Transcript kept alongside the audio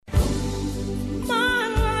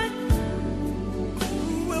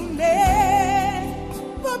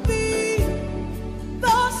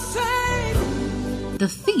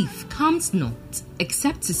comes not,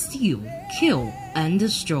 except to steal, kill, and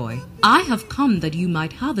destroy. I have come that you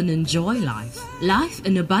might have and enjoy life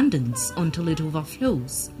in abundance until it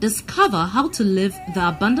overflows. Discover how to live the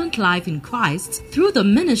abundant life in Christ through the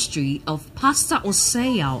ministry of Pastor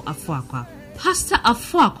Osei Afuakwa. Pastor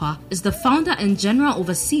Afuakwa is the founder and general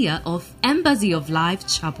overseer of Embassy of Life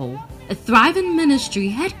Chapel, a thriving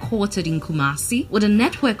ministry headquartered in Kumasi with a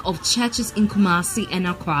network of churches in Kumasi and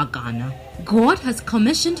Accra, Ghana. God has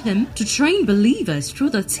commissioned him to train believers through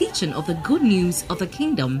the teaching of the good news of the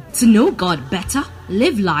kingdom to know God better,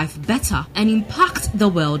 live life better, and impact the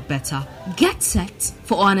world better. Get set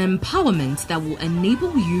for an empowerment that will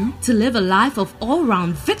enable you to live a life of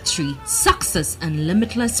all-round victory, success, and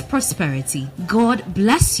limitless prosperity. God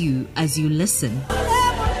bless you as you listen.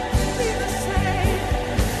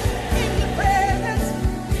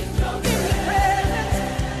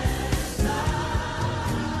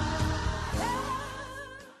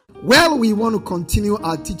 Well, we want to continue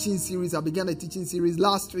our teaching series. I began a teaching series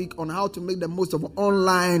last week on how to make the most of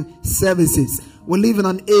online services. We live in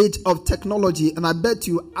an age of technology, and I bet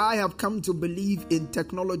you I have come to believe in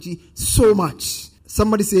technology so much.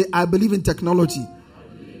 Somebody say, I believe in technology.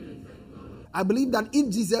 I believe that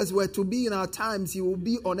if Jesus were to be in our times, he will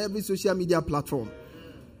be on every social media platform.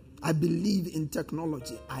 I believe in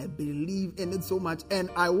technology. I believe in it so much.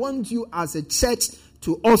 And I want you as a church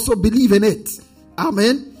to also believe in it.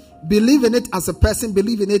 Amen. Believe in it as a person,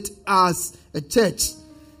 believe in it as a church.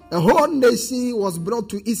 A whole nation was brought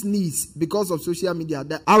to its knees because of social media.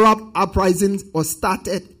 The Arab uprising was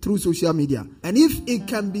started through social media. And if it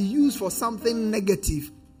can be used for something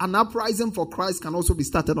negative, an uprising for Christ can also be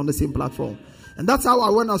started on the same platform. And that's how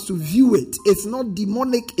I want us to view it. It's not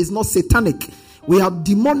demonic, it's not satanic. We have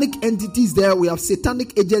demonic entities there, we have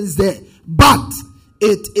satanic agents there. But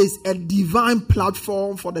it is a divine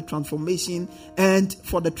platform for the transformation and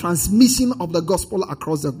for the transmission of the gospel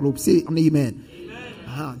across the globe. Say amen.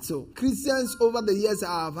 So Christians over the years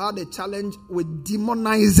have had a challenge with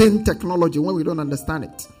demonizing technology when we don't understand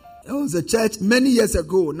it. There was a church many years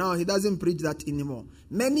ago. Now he doesn't preach that anymore.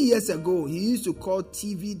 Many years ago, he used to call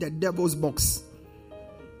TV the devil's box.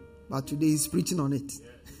 But today he's preaching on it.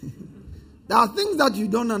 There are things that you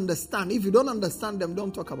don't understand. If you don't understand them,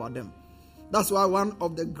 don't talk about them. That's why one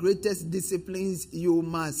of the greatest disciplines you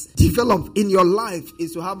must develop in your life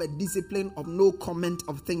is to have a discipline of no comment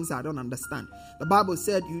of things I don't understand. The Bible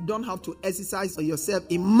said you don't have to exercise yourself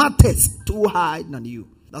in matters too high than you.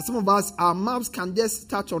 Now some of us, our mouths can just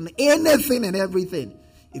touch on anything and everything.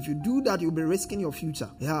 If you do that, you'll be risking your future.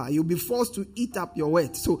 Yeah, you'll be forced to eat up your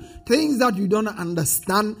words. So things that you don't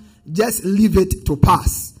understand, just leave it to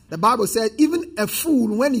pass. The Bible said even a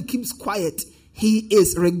fool, when he keeps quiet, he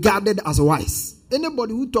is regarded as wise.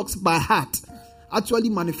 Anybody who talks by heart actually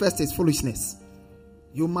manifests his foolishness.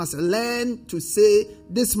 You must learn to say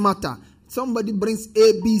this matter. Somebody brings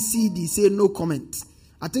A, B, C, D, say no comment.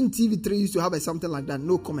 I think TV3 used to have something like that,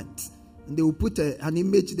 no comment. And they will put an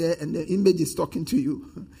image there and the image is talking to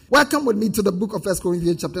you. Welcome with me to the book of 1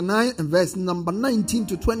 Corinthians chapter 9 and verse number 19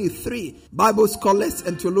 to 23. Bible scholars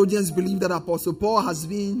and theologians believe that Apostle Paul has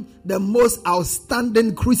been the most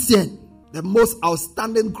outstanding Christian. The most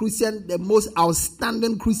outstanding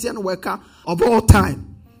Christian worker of all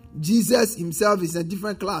time. Jesus himself is a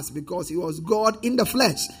different class because he was God in the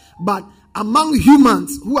flesh. But among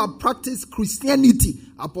humans who have practiced Christianity,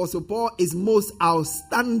 Apostle Paul is most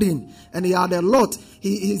outstanding. And he had a lot.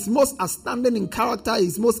 He is most outstanding in character.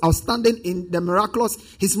 He's most outstanding in the miraculous.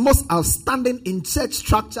 He's most outstanding in church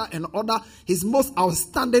structure and order. He's most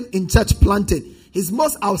outstanding in church planting. He's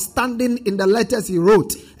most outstanding in the letters he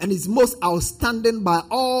wrote. And he's most outstanding by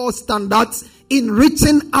all standards in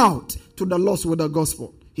reaching out to the lost with the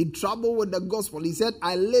gospel. He traveled with the gospel. He said,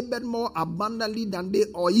 I labored more abundantly than they,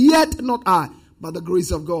 or yet not I, but the grace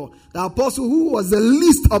of God. The apostle who was the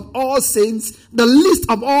least of all saints, the least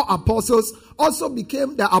of all apostles, also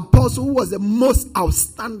became the apostle who was the most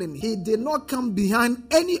outstanding. He did not come behind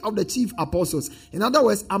any of the chief apostles. In other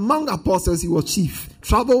words, among apostles, he was chief.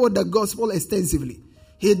 Traveled with the gospel extensively.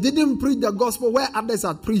 He didn't preach the gospel where others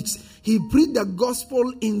had preached. He preached the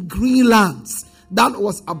gospel in green lands. That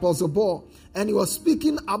was Apostle Paul. And he was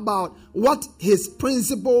speaking about what his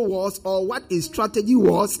principle was or what his strategy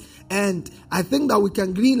was. And I think that we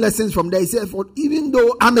can glean lessons from there. He said, for even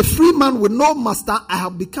though I'm a free man with no master, I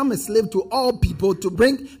have become a slave to all people to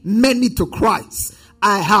bring many to Christ.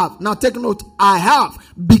 I have. Now take note. I have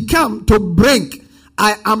become to bring.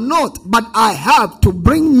 I am not, but I have to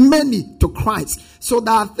bring many to Christ. So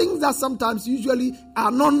there are things that sometimes usually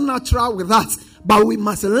are not natural with us. But we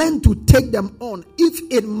must learn to take them on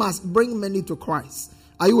if it must bring many to Christ.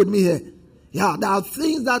 Are you with me here? Yeah, there are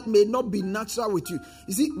things that may not be natural with you.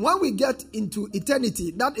 You see, when we get into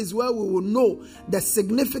eternity, that is where we will know the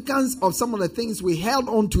significance of some of the things we held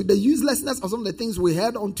on to, the uselessness of some of the things we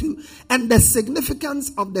held on to, and the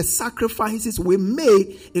significance of the sacrifices we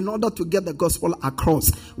made in order to get the gospel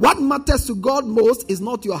across. What matters to God most is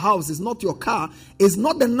not your house, is not your car, is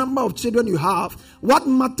not the number of children you have. What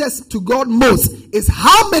matters to God most is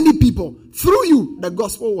how many people through you the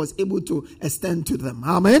gospel was able to extend to them.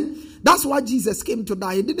 Amen. That's why Jesus came to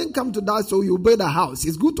die. He didn't come to die so you build a house.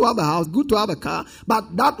 It's good to have a house, good to have a car,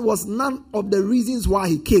 but that was none of the reasons why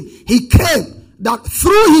he came. He came that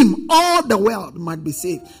through him all the world might be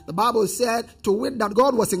saved. The Bible said to wit that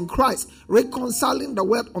God was in Christ, reconciling the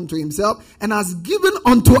world unto himself, and has given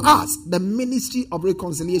unto us the ministry of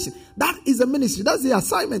reconciliation. That is the ministry. That's the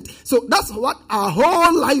assignment. So that's what our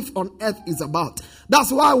whole life on earth is about.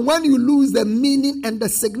 That's why when you lose the meaning and the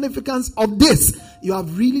significance of this, you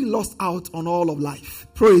have really lost out on all of life.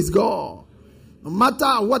 Praise God. No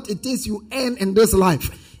matter what it is you earn in this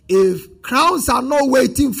life, if crowns are not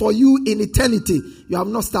waiting for you in eternity, you have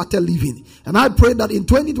not started living. And I pray that in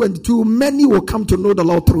 2022, many will come to know the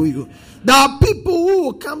Lord through you. There are people who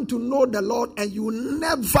will come to know the Lord and you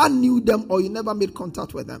never knew them or you never made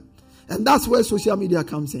contact with them. And that's where social media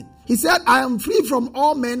comes in. He said, I am free from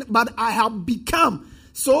all men, but I have become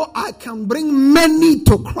so I can bring many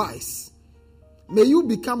to Christ. May you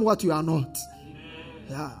become what you are not.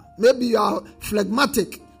 Yeah. Maybe you are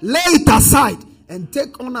phlegmatic. Lay it aside and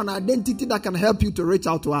take on an identity that can help you to reach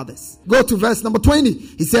out to others. Go to verse number 20.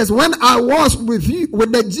 He says, when I was with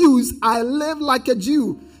the Jews, I lived like a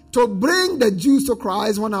Jew, to bring the Jews to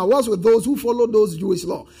Christ. When I was with those who follow those Jewish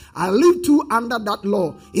law, I lived too under that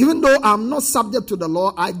law. Even though I'm not subject to the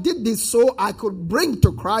law, I did this so I could bring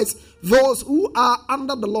to Christ those who are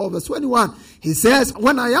under the law. Verse 21, he says,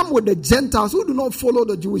 when I am with the Gentiles who do not follow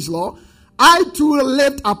the Jewish law, I too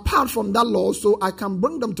lived apart from that law so I can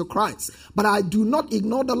bring them to Christ. But I do not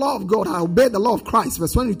ignore the law of God. I obey the law of Christ.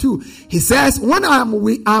 Verse 22, he says, when I am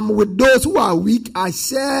with those who are weak, I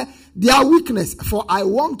share their weakness, for I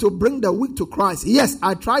want to bring the weak to Christ. Yes,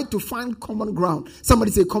 I try to find common ground.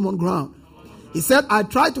 Somebody say common ground. He said, I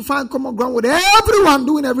try to find common ground with everyone,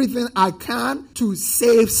 doing everything I can to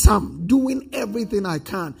save some. Doing everything I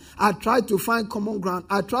can. I try to find common ground.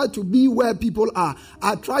 I try to be where people are.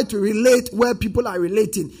 I try to relate where people are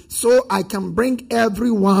relating, so I can bring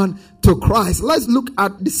everyone to Christ. Let's look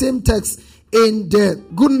at the same text in the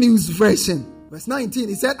Good News version. Verse 19,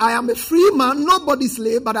 he said, I am a free man, nobody's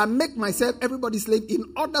slave, but I make myself everybody's slave in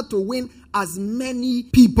order to win as many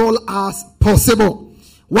people as possible.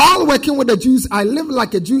 While working with the Jews, I live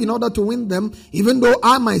like a Jew in order to win them. Even though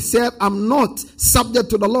I myself am not subject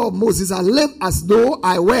to the law of Moses, I live as though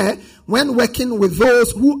I were when working with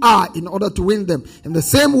those who are in order to win them. In the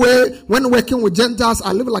same way, when working with Gentiles,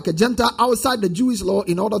 I live like a Gentile outside the Jewish law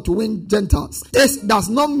in order to win Gentiles. This does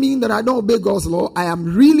not mean that I don't obey God's law. I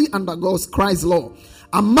am really under Christ's law.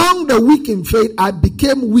 Among the weak in faith, I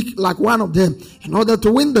became weak like one of them in order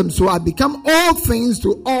to win them. So I become all things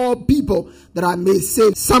to all people that I may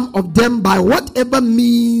save some of them by whatever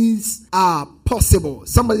means are possible.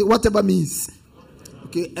 Somebody, whatever means.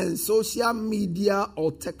 Okay, and social media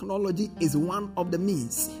or technology is one of the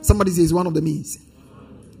means. Somebody says one of the means.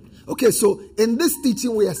 Okay, so in this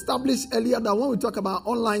teaching, we established earlier that when we talk about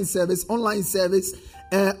online service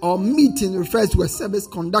or meeting refers to a service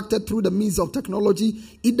conducted through the means of technology,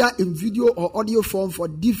 either in video or audio form for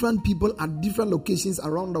different people at different locations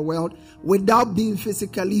around the world without being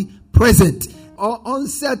physically present. Our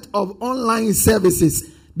onset of online services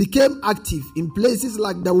became active in places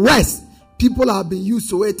like the West. People have been used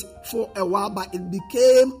to it for a while, but it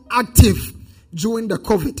became active during the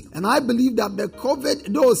COVID. And I believe that the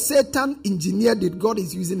COVID, though Satan engineered it, God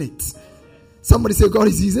is using it. Somebody say God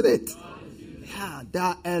is using it. Yeah, there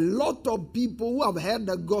are a lot of people who have heard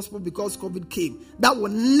the gospel because COVID came that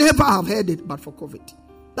would never have heard it but for COVID.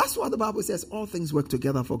 That's why the Bible says all things work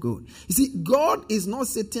together for good. You see, God is not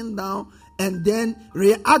sitting down and then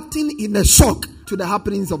reacting in a shock to the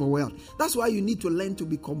happenings of the world. That's why you need to learn to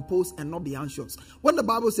be composed and not be anxious. When the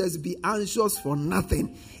Bible says be anxious for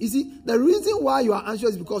nothing, you see, the reason why you are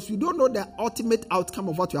anxious is because you don't know the ultimate outcome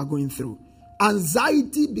of what you are going through.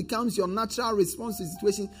 Anxiety becomes your natural response to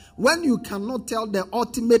situation when you cannot tell the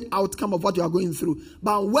ultimate outcome of what you are going through.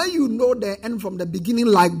 But when you know the end from the beginning,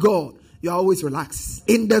 like God, you are always relaxed.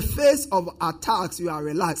 In the face of attacks, you are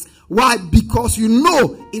relaxed. Why? Because you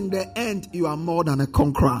know in the end, you are more than a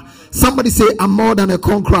conqueror. Somebody say, I'm more than a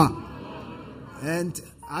conqueror. And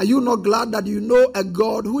are you not glad that you know a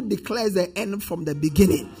God who declares the end from the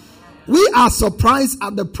beginning? We are surprised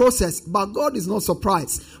at the process, but God is not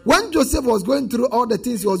surprised. When Joseph was going through all the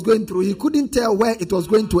things he was going through, he couldn't tell where it was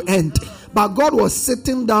going to end. But God was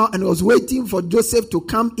sitting down and was waiting for Joseph to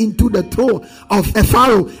come into the throne of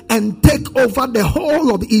Pharaoh and take over the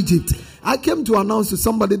whole of Egypt. I came to announce to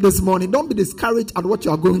somebody this morning, don't be discouraged at what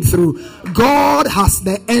you are going through. God has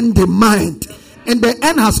the end in mind. And the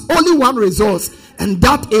end has only one resource, and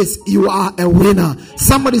that is you are a winner.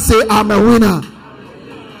 Somebody say, I'm a winner.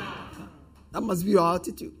 That must be your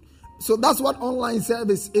attitude. So that's what online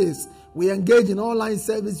service is. We engage in online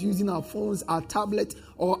service using our phones, our tablet,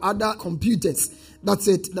 or other computers. That's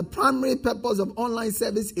it. The primary purpose of online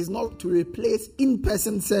service is not to replace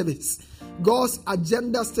in-person service. God's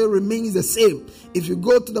agenda still remains the same. If you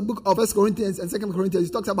go to the book of 1 Corinthians and 2 Corinthians,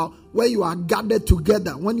 it talks about where you are gathered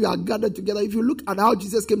together. When you are gathered together, if you look at how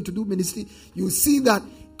Jesus came to do ministry, you see that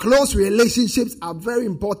close relationships are very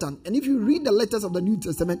important. And if you read the letters of the New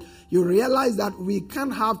Testament, you realize that we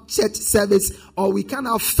can't have church service or we can't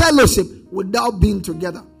have fellowship without being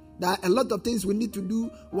together. There are a lot of things we need to do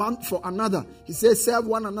one for another. He says, serve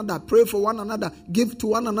one another, pray for one another, give to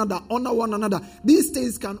one another, honor one another. These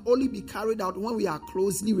things can only be carried out when we are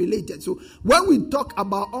closely related. So when we talk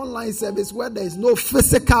about online service where there is no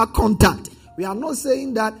physical contact, we are not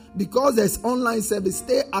saying that because there's online service,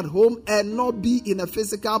 stay at home and not be in a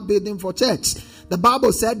physical building for church. The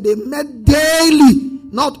Bible said they met daily,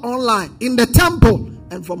 not online, in the temple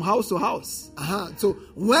and from house to house. So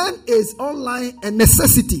when is online a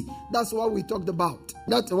necessity? That's what we talked about.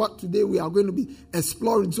 That's what today we are going to be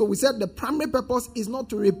exploring. So we said the primary purpose is not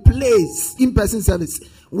to replace in-person service.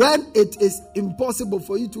 When it is impossible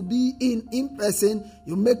for you to be in person,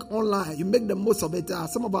 you make online. You make the most of it.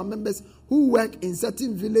 Some of our members who work in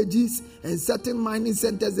certain villages and certain mining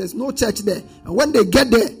centers, there's no church there. And when they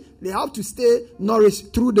get there, they have to stay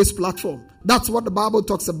nourished through this platform. That's what the Bible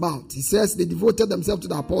talks about. He says they devoted themselves to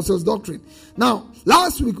the apostles' doctrine. Now,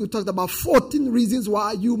 last week we talked about 14 reasons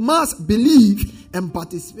why you must believe and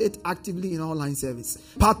participate actively in online service.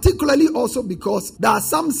 Particularly also because there are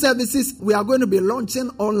some services we are going to be launching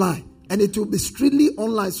online. And it will be strictly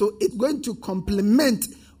online. So it's going to complement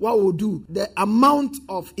what we'll do. The amount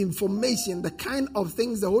of information, the kind of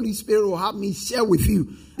things the Holy Spirit will have me share with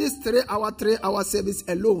you. This 3-hour service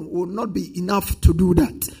alone will not be enough to do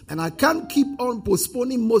that. And I can't keep on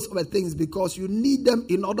postponing most of the things because you need them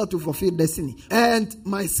in order to fulfill destiny. And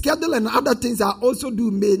my schedule and other things I also do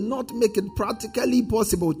may not make it practically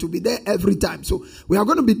possible to be there every time. So we are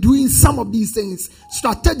going to be doing some of these things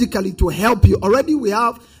strategically to help you. Already we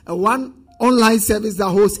have one online service that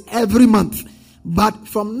hosts every month. But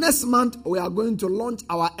from next month, we are going to launch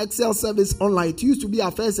our Excel service online. It used to be our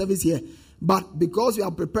first service here. But because we are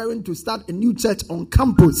preparing to start a new church on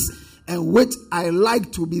campus, and which I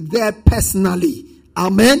like to be there personally.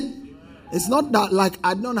 Amen? It's not that like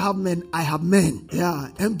I don't have men, I have men. Yeah,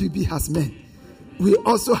 MPP has men. We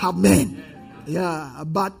also have men. Yeah,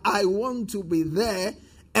 but I want to be there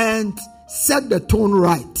and set the tone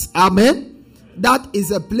right. Amen? That is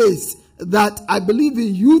a place that I believe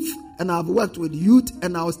in youth. And I've worked with youth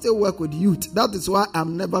and I'll still work with youth. That is why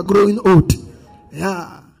I'm never growing old.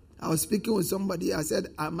 Yeah. I was speaking with somebody. I said,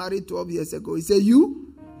 I married 12 years ago. He said,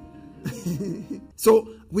 you? So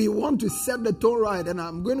we want to set the tone right. And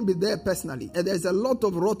I'm going to be there personally. And there's a lot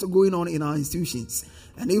of rot going on in our institutions.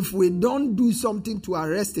 And if we don't do something to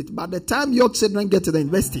arrest it, by the time your children get to the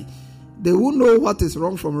university, they won't know what is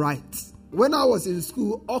wrong from right. When I was in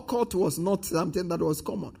school, occult was not something that was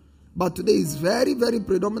common. But today is very, very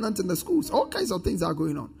predominant in the schools. All kinds of things are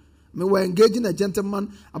going on. We were engaging a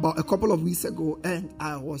gentleman about a couple of weeks ago, and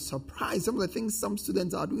I was surprised some of the things some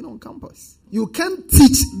students are doing on campus. You can't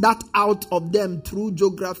teach that out of them through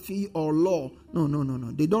geography or law. No.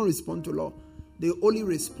 They don't respond to law. They only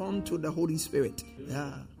respond to the Holy Spirit.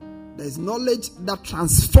 Yeah. There's knowledge that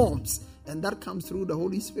transforms, and that comes through the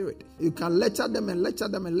Holy Spirit. You can lecture them and lecture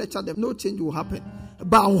them and lecture them. No change will happen.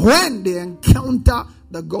 But when they encounter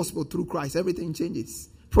the gospel through Christ, everything changes.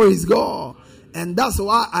 Praise God. And that's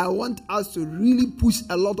why I want us to really push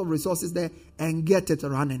a lot of resources there and get it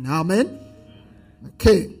running. Amen.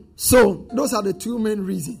 Okay. So those are the two main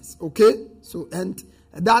reasons. Okay. So, and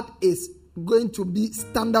that is going to be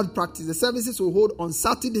standard practice. The services will hold on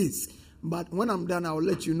Saturdays. But when I'm done, I'll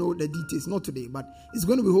let you know the details. Not today, but it's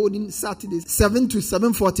going to be holding Saturdays, 7 to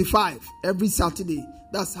 7:45 every Saturday.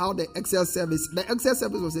 That's how the Excel service. The Excel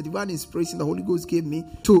service was a divine inspiration the Holy Ghost gave me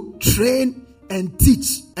to train and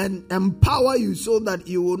teach and empower you so that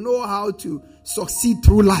you will know how to succeed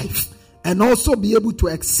through life and also be able to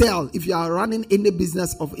excel if you are running any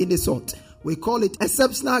business of any sort. We call it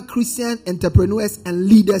Exceptional Christian Entrepreneurs and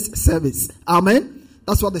Leaders Service. Amen.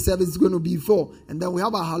 That's what the service is going to be for. And then we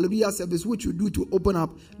have a hallelujah service, which we do to open up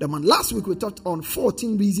the month. Last week we talked on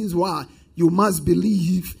 14 reasons why you must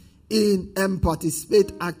believe in and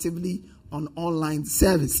participate actively on online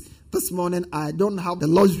service. This morning I don't have the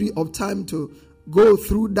luxury of time to go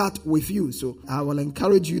through that with you. So I will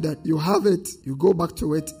encourage you that you have it, you go back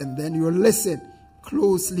to it, and then you listen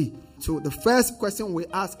closely. So the first question we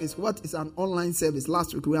ask is, what is an online service?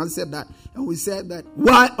 Last week we answered that, and we said that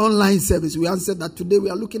why online service? We answered that. Today we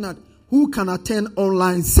are looking at who can attend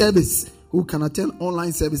online service. Who can attend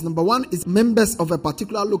online service? Number one is members of a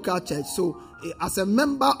particular local church. So as a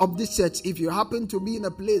member of this church, if you happen to be in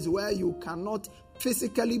a place where you cannot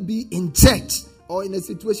physically be in church, or in a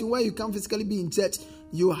situation where you can't physically be in church,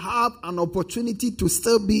 you have an opportunity to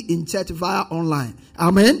still be in church via online.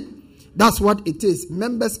 Amen? That's what it is.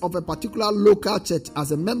 Members of a particular local church.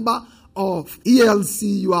 As a member of ELC,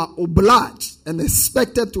 you are obliged and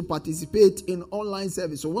expected to participate in online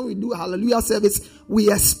service. So when we do hallelujah service,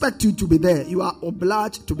 we expect you to be there. You are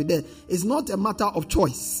obliged to be there. It's not a matter of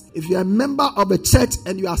choice. If you are a member of a church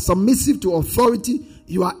and you are submissive to authority,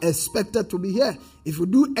 you are expected to be here. If you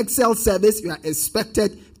do Excel service, you are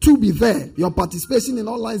expected to be there. Your participation in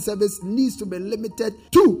online service needs to be limited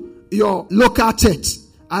to your local church.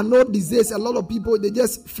 I know these days a lot of people, they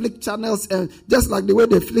just flick channels, and just like the way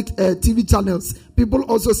they flick TV channels, people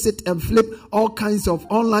also sit and flip all kinds of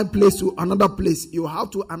online place to another place. You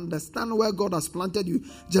have to understand where God has planted you.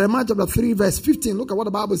 Jeremiah chapter 3 verse 15, look at what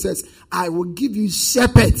the Bible says. I will give you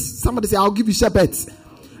shepherds. Somebody say, I'll give you shepherds.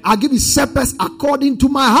 I'll give you shepherds according to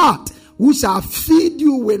my heart, who shall feed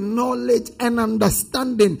you with knowledge and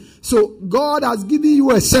understanding. So God has given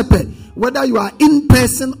you a shepherd. Whether you are in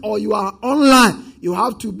person or you are online, you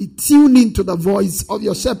have to be tuned into the voice of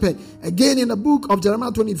your shepherd. Again, in the book of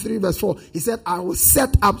Jeremiah 23 verse 4, he said, I will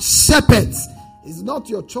set up shepherds. It's not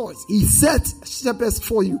your choice. He sets shepherds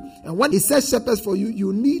for you. And when he sets shepherds for you,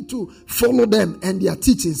 you need to follow them and their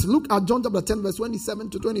teachings. Look at John chapter 10 verse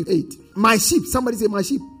 27 to 28. My sheep, somebody say my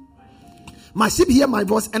sheep. My sheep hear my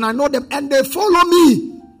voice and I know them and they follow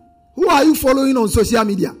me. Who are you following on social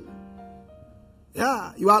media?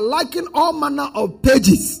 Yeah, you are liking all manner of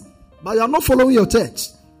pages, but you are not following your church.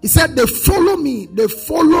 He said, they follow me, they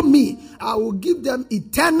follow me. I will give them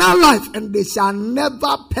eternal life and they shall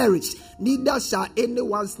never perish. Neither shall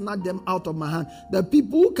anyone snatch them out of my hand. The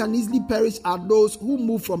people who can easily perish are those who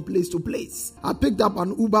move from place to place. I picked up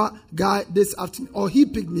an Uber guy this afternoon, or he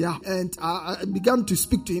picked me up, and I began to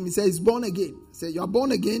speak to him. He said, he's born again. I said, you are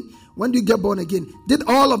born again? When do you get born again? Did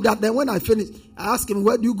all of that. Then when I finished, I asked him,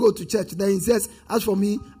 where do you go to church? Then he says, as for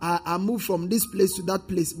me, I moved from this place to that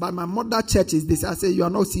place. But my mother church is this. I said, you are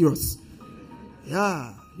not serious.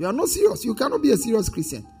 Yeah, you are not serious. You cannot be a serious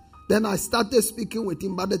Christian. Then I started speaking with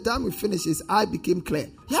him. By the time we finished, his eye became clear.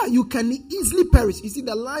 Yeah, you can easily perish. You see,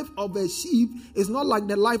 the life of a sheep is not like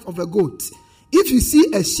the life of a goat. If you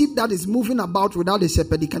see a sheep that is moving about without a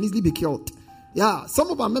shepherd, it can easily be killed. Yeah,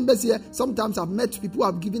 some of our members here, sometimes I've met people who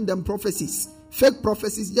have given them prophecies, fake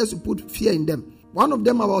prophecies, just to put fear in them. One of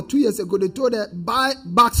them, about 2 years ago, they told her, buy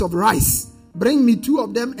bags of rice. Bring me 2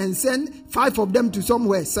 of them and send 5 of them to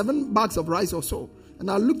somewhere, 7 bags of rice or so. And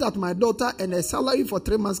I looked at my daughter, and her salary for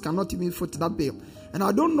 3 months cannot even foot that bill. And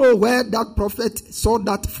I don't know where that prophet saw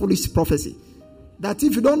that foolish prophecy. That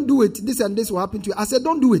if you don't do it, this and this will happen to you. I said,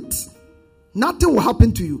 don't do it. Nothing will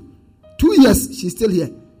happen to you. 2 years, she's still here.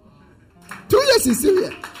 2 years, she's still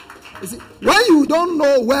here. You see, when you don't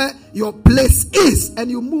know where your place is and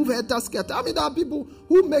you move helter-skelter. I mean, there are people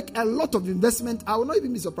who make a lot of investment. I will not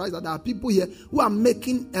even be surprised that there are people here who are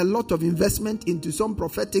making a lot of investment into some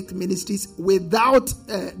prophetic ministries without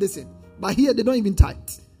listen. But here, they don't even tithe.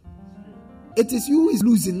 It is you who is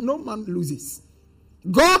losing. No man loses.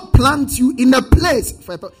 God plants you in a place.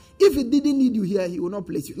 If he didn't need you here, he will not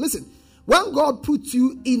place you. Listen. When God puts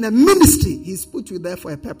you in a ministry, he's put you there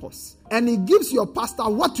for a purpose. And he gives your pastor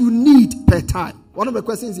what you need per time. One of the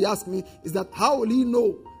questions he asked me is that, how will he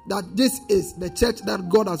know that this is the church that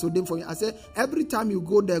God has ordained for you? I said, every time you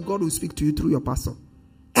go there, God will speak to you through your pastor.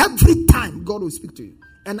 Every time, God will speak to you.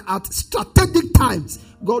 And at strategic times,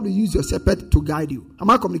 God will use your shepherd to guide you. Am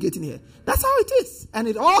I communicating here? That's how it is. And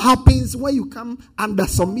it all happens when you come under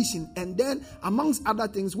submission. And then, amongst other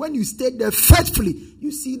things, when you stay there faithfully,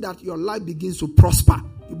 you see that your life begins to prosper.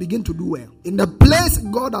 You begin to do well. In the place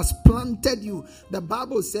God has planted you, the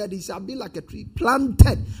Bible said he shall be like a tree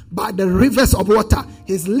planted by the rivers of water.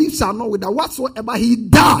 His leaves shall not wither. Whatsoever he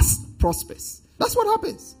does prospers. That's what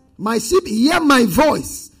happens. My sheep hear my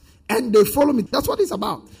voice. And they follow me. That's what it's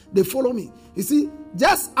about. They follow me. You see,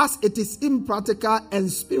 just as it is impractical and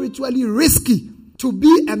spiritually risky to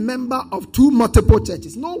be a member of two multiple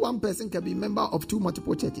churches. No one person can be a member of two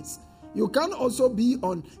multiple churches. You can also be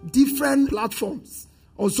on different platforms,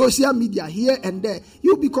 on social media here and there.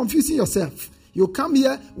 You'll be confusing yourself. You come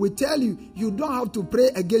here, we tell you, you don't have to pray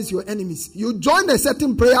against your enemies. You join a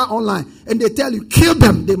certain prayer online and they tell you, kill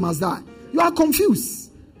them, they must die. You are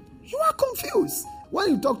confused. You are confused. When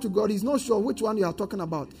you talk to God, He's not sure which one you are talking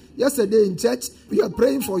about. Yesterday in church, you are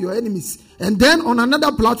praying for your enemies. And then on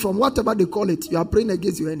another platform, whatever they call it, you are praying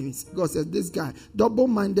against your enemies. God says, this guy,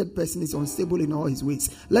 double-minded person, is unstable in all his ways.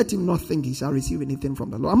 Let him not think he shall receive anything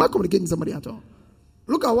from the Lord. Am I communicating somebody at all?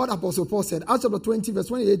 Look at what Apostle Paul said. Acts chapter 20, verse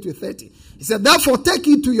 28 to 30. He said, therefore take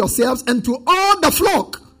it to yourselves and to all the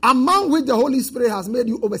flock, among which the Holy Spirit has made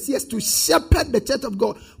you overseers, to shepherd the church of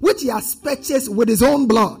God, which He has purchased with His own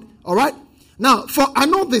blood. All right? Now, for I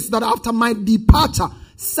know this, that after my departure,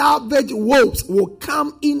 savage wolves will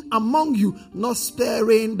come in among you, not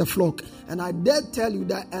sparing the flock. And I dare tell you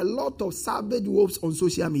that a lot of savage wolves on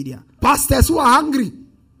social media. Pastors who are hungry,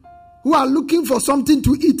 who are looking for something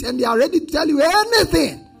to eat, and they are ready to tell you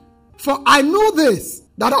anything. For I know this,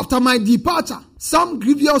 that after my departure, some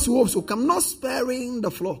grievous wolves will come, not sparing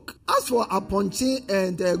the flock. As for Aponche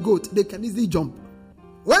and goat, they can easily jump.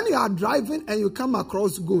 When you are driving and you come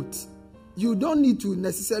across goats, you don't need to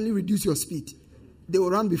necessarily reduce your speed. They will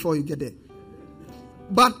run before you get there.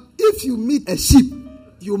 But if you meet a sheep,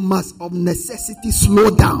 you must of necessity slow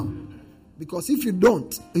down. Because if you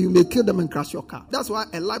don't, you may kill them and crash your car. That's why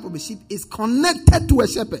a life of a sheep is connected to a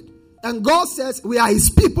shepherd. And God says we are His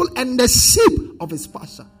people and the sheep of His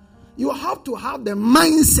pasture. You have to have the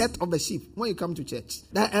mindset of a sheep when you come to church.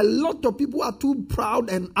 There are a lot of people who are too proud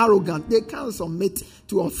and arrogant. They can't submit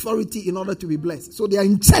to authority in order to be blessed. So they are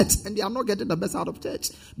in church and they are not getting the best out of church.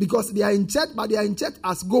 Because they are in church, but they are in church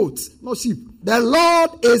as goats, not sheep. The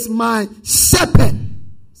Lord is my shepherd.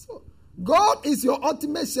 So God is your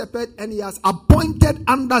ultimate shepherd and He has appointed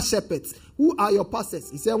under shepherds. Who are your pastors?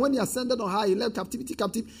 He said when He ascended on high, He left captivity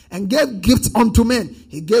captive and gave gifts unto men.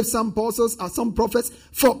 He gave some apostles and some prophets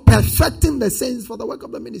for perfecting the saints for the work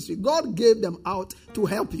of the ministry. God gave them out to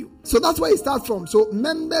help you. So that's where it starts from. So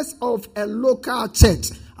members of a local church,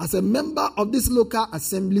 as a member of this local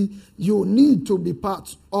assembly, you need to be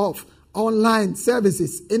part of online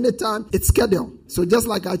services anytime it's scheduled. So just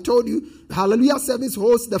like I told you, Hallelujah service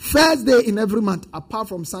hosts the first day in every month apart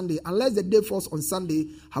from Sunday. Unless the day falls on Sunday,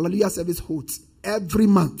 Hallelujah service hosts every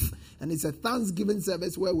month. And it's a Thanksgiving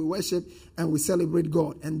service where we worship and we celebrate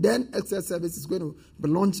God. And then extra service is going to be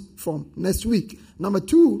launched from next week. Number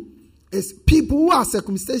 2 is people who are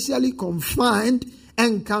circumstantially confined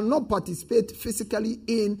and cannot participate physically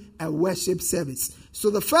in a worship service. So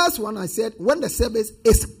the first one I said, when the service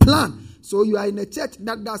is planned. So you are in a church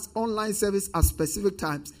that does online service at specific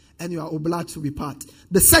times and you are obliged to be part.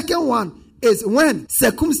 The second one is when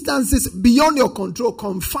circumstances beyond your control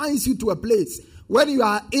confines you to a place when you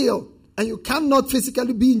are ill and you cannot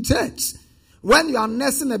physically be in church. When you are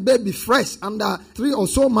nursing a baby fresh under 3 or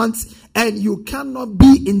so months and you cannot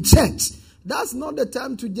be in church. That's not the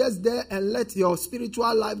time to just there and let your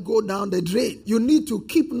spiritual life go down the drain. You need to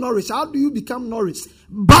keep nourished. How do you become nourished?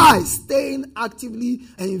 By staying actively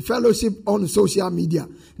and in fellowship on social media.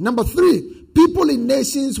 Number 3, people in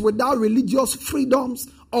nations without religious freedoms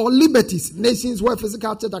or liberties. Nations where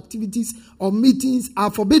physical church activities or meetings are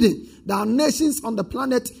forbidden. There are nations on the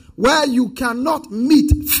planet where you cannot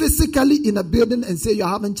meet physically in a building and say you're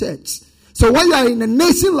having church. So when you are in a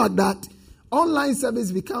nation like that, online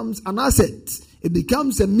service becomes an asset. It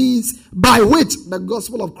becomes a means by which the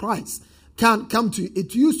gospel of Christ can come to you.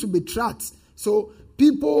 It used to be tracts. So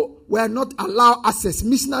people were not allowed access.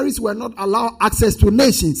 Missionaries were not allowed access to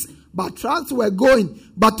nations. But tracts were going.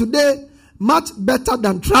 But today, much better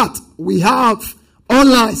than tract, we have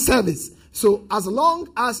online service. So as long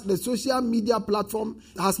as the social media platform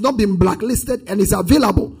has not been blacklisted and is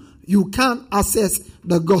available, you can access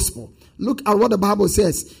the gospel. Look at what the Bible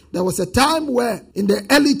says. There was a time where in the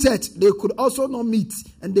early church, they could also not meet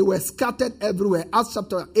and they were scattered everywhere. Acts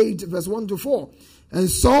chapter 8, verse 1 to 4. And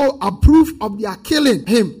Saul approved of their killing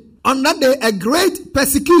him. On that day, a great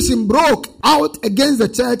persecution broke out against the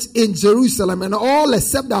church in Jerusalem. And all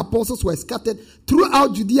except the apostles were scattered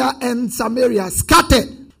throughout Judea and Samaria.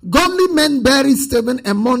 Scattered. Godly men buried Stephen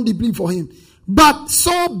and mourned deeply for him. But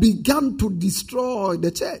Saul began to destroy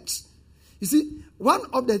the church. You see, one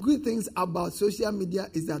of the good things about social media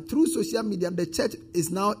is that through social media, the church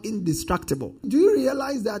is now indestructible. Do you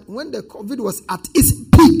realize that when the COVID was at its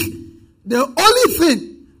peak, the only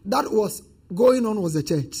thing that was going on was the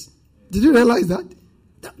church? Did you realize that?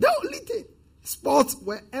 The only thing. sports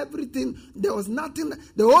were everything. There was nothing.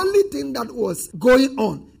 The only thing that was going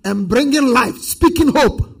on and bringing life, speaking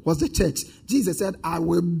hope, was the church. Jesus said, I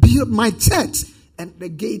will build my church, and the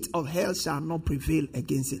gate of hell shall not prevail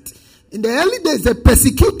against it. In the early days, they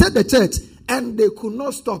persecuted the church, and they could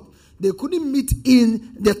not stop. They couldn't meet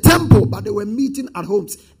in the temple, but they were meeting at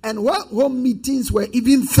homes. And where home meetings were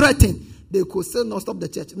even threatened, they could still not stop the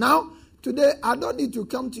church. Now, today, I don't need to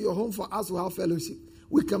come to your home for us to have fellowship.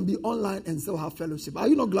 We can be online and still have fellowship. Are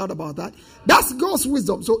you not glad about that? That's God's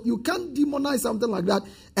wisdom. So you can't demonize something like that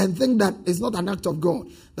and think that it's not an act of God.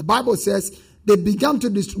 The Bible says they began to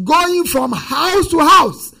destroy, going from house to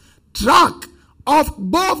house, track of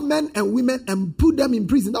both men and women and put them in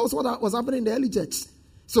prison. That was what was happening in the early church.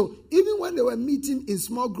 So even when they were meeting in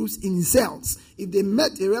small groups in cells, if they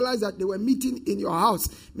met, they realized that they were meeting in your house.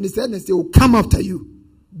 Minister Ernest, they will come after you,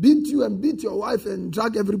 beat you and beat your wife and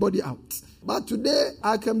drag everybody out. But today,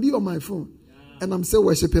 I can be on my phone and I'm still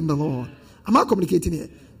worshiping the Lord. Am I communicating here?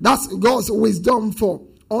 That's God's wisdom for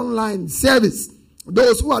online service.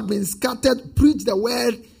 Those who had been scattered preach the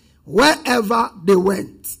word wherever they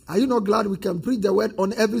went. Are you not glad we can preach the word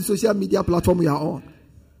on every social media platform we are on?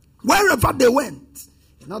 Wherever they went.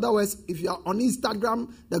 In other words, if you are on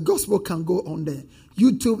Instagram, the gospel can go on there.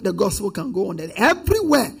 YouTube, the gospel can go on there.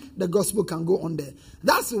 Everywhere, the gospel can go on there.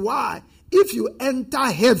 That's why if you enter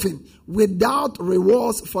heaven without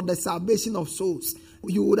rewards for the salvation of souls,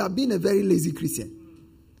 you would have been a very lazy Christian.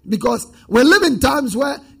 Because we live in times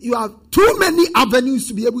where you have too many avenues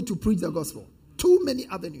to be able to preach the gospel. Too many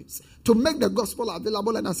avenues to make the gospel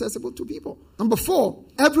available and accessible to people. Number 4,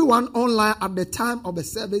 everyone online at the time of the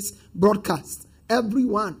service broadcast.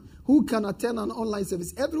 Everyone who can attend an online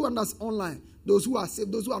service. Everyone that's online. Those who are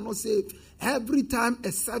saved, those who are not saved. Every time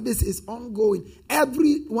a service is ongoing,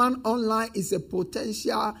 everyone online is a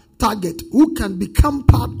potential target who can become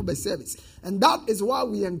part of a service. And that is why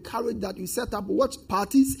we encourage that you set up watch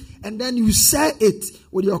parties and then you share it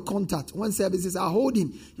with your contact. When services are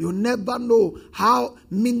holding, you never know how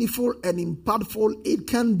meaningful and impactful it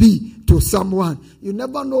can be to someone. You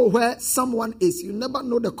never know where someone is. You never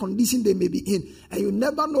know the condition they may be in. And you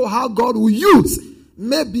never know how God will use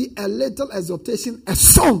maybe a little exhortation, a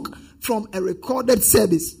song from a recorded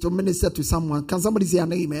service to minister to someone. Can somebody say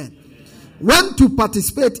an amen? Amen. When to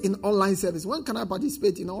participate in online service? When can I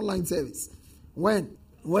participate in online service? When?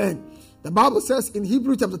 The Bible says in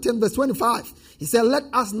Hebrews chapter 10 verse 25, he said, let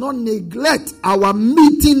us not neglect our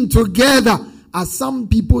meeting together as some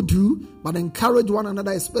people do, but encourage one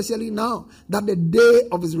another, especially now that the day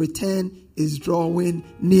of his return is drawing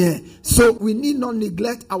near. So we need not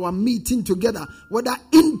neglect our meeting together, whether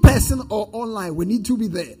in person or online. We need to be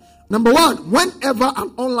there. Number 1, whenever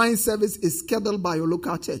an online service is scheduled by your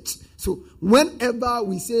local church. So whenever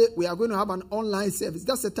we say we are going to have an online service,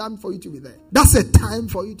 that's the time for you to be there. That's a time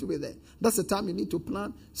for you to be there. That's the time you need to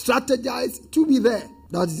plan, strategize to be there.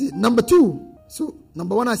 That is it. Number 2. So,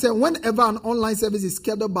 number 1, I said, whenever an online service is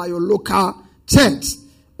scheduled by your local church,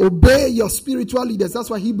 obey your spiritual leaders. That's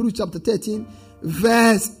why Hebrews chapter 13,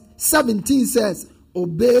 verse 17 says,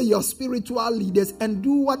 obey your spiritual leaders and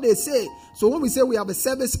do what they say. So, when we say we have a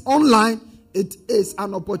service online, it is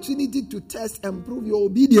an opportunity to test and prove your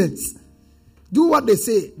obedience. Do what they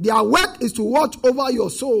say. Their work is to watch over your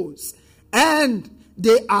souls, and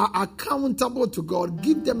they are accountable to God.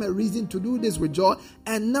 Give them a reason to do this with joy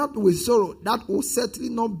and not with sorrow. That will certainly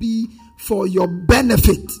not be for your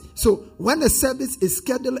benefit. So when a service is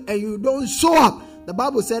scheduled and you don't show up, the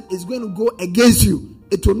Bible said it's going to go against you.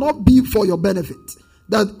 It will not be for your benefit.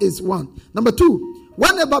 That is 1. Number 2,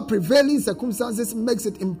 whenever prevailing circumstances makes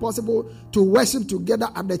it impossible to worship together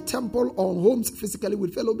at the temple or homes physically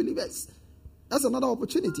with fellow believers. That's another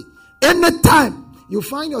opportunity. Anytime you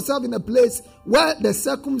find yourself in a place where the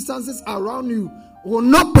circumstances around you will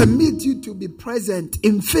not permit you to be present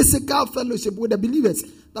in physical fellowship with the believers,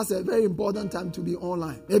 that's a very important time to be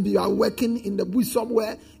online. Maybe you are working in the bush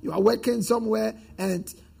somewhere, you are working somewhere,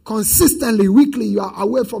 and consistently, weekly, you are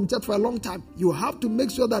away from church for a long time. You have to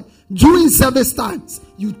make sure that during service times,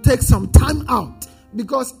 you take some time out.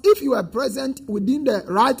 Because if you are present within the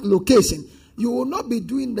right location, you will not be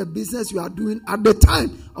doing the business you are doing at the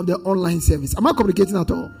time of the online service. Am I communicating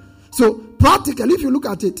at all? So, practically, if you look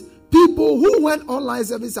at it, people who when online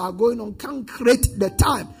service are going on can create the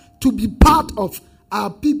time to be part of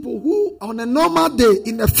people who on a normal day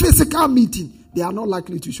in a physical meeting, they are not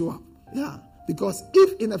likely to show up. Yeah. Because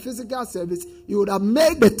if in a physical service, you would have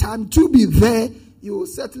made the time to be there, you will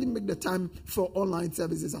certainly make the time for online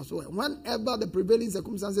services as well. Whenever the prevailing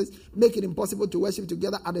circumstances make it impossible to worship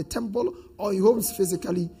together at a temple or in homes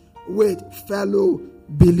physically with fellow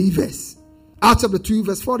believers. Acts chapter 2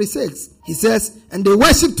 verse 46. He says, and they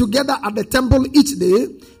worshipped together at the temple each day,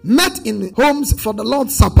 met in homes for the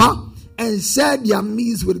Lord's Supper, and shared their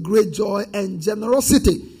meals with great joy and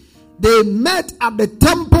generosity. They met at the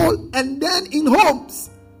temple and then in homes.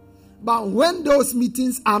 But when those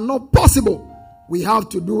meetings are not possible, we have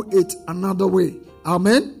to do it another way.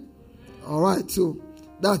 Amen? All right, so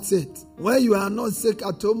that's it. When you are not sick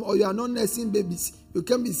at home or you are not nursing babies, you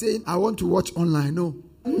can't be saying, I want to watch online. No.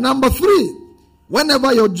 Number 3,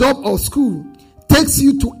 whenever your job or school takes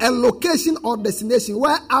you to a location or destination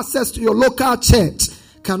where access to your local church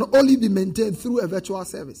can only be maintained through a virtual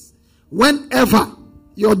service. Whenever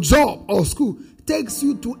your job or school takes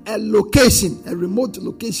you to a location, a remote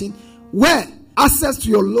location, where access to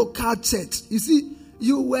your local church. You see,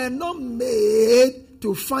 you were not made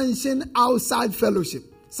to function outside fellowship.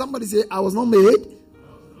 Somebody say, I was not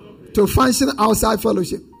made to function outside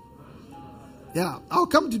fellowship. Yeah, I'll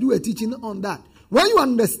come to do a teaching on that. When you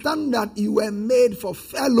understand that you were made for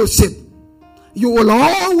fellowship, you will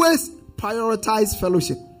always prioritize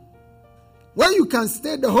fellowship. When you can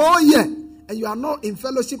stay the whole year and you are not in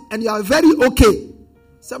fellowship and you are very okay,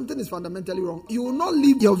 something is fundamentally wrong. You will not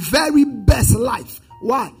live your very best life.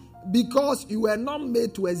 Why? Because you were not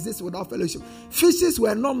made to exist without fellowship. Fishes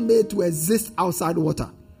were not made to exist outside water.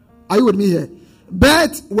 Are you with me here?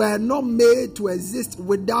 Birds were not made to exist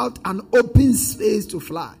without an open space to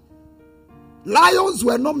fly. Lions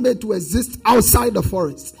were not made to exist outside the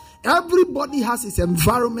forest. Everybody has his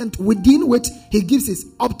environment within which he gives his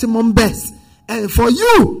optimum best. And for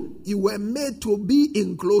you, you were made to be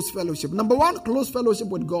in close fellowship. Number 1, close fellowship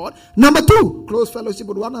with God. Number 2, close fellowship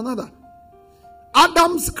with one another.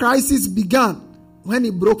 Adam's crisis began when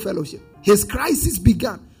he broke fellowship. His crisis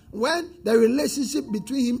began when the relationship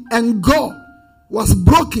between him and God was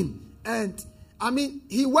broken. And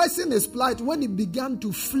he worsened his plight when he began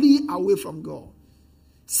to flee away from God.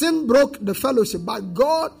 Sin broke the fellowship, but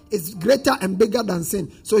God is greater and bigger than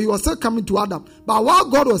sin. So he was still coming to Adam. But while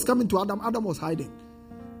God was coming to Adam, Adam was hiding.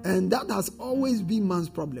 And that has always been man's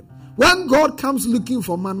problem. When God comes looking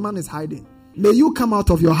for man, man is hiding. May you come out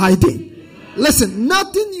of your hiding. Listen,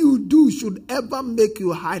 nothing you do should ever make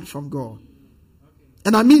you hide from God.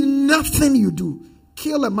 And I mean nothing you do.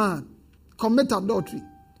 Kill a man, commit adultery.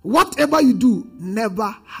 Whatever you do,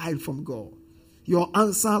 never hide from God. Your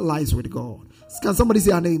answer lies with God. Can somebody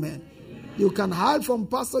say an amen? You can hide from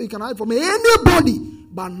pastor, you can hide from anybody,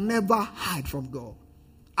 but never hide from God.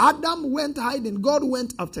 Adam went hiding, God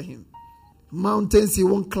went after him. Mountains he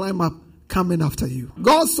won't climb up, coming after you.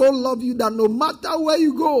 God so loves you that no matter where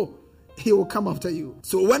you go, he will come after you.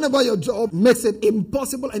 So whenever your job makes it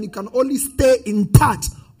impossible and you can only stay in touch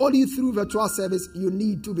only through virtual service, you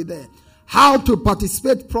need to be there. How to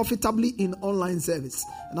participate profitably in online service.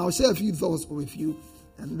 And I'll share a few thoughts with you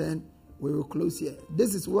and then we will close here.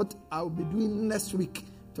 This is what I'll be doing next week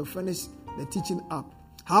to finish the teaching up.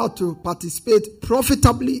 How to participate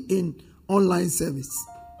profitably in online service.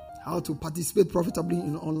 How to participate profitably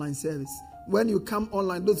in online service. When you come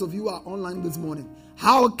online, those of you who are online this morning,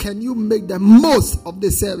 how can you make the most of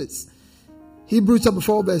the service? Hebrews chapter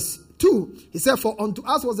 4 verse 2. He said, for unto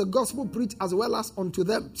us was the gospel preached as well as unto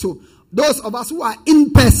them. So those of us who are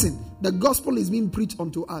in person, the gospel is being preached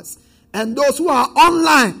unto us. And those who are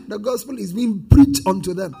online, the gospel is being preached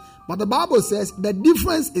unto them. But the Bible says the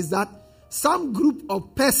difference is that some group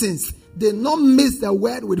of persons did not miss the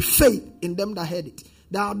word with faith in them that heard it.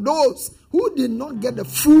 There are those who did not get the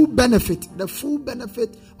full benefit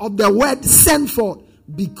of the word sent forth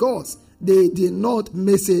because they did not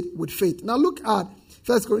miss it with faith. Now look at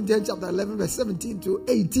 1 Corinthians chapter 11 verse 17 to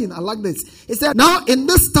 18. I like this. It said, now in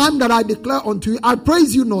this time that I declare unto you, I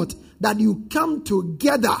praise you not that you come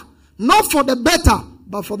together, not for the better,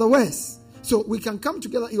 but for the worse. So we can come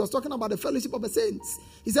together. He was talking about the fellowship of the saints.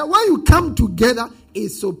 He said, when you come together,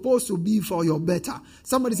 it's supposed to be for your better.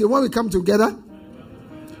 Somebody say, when we come together,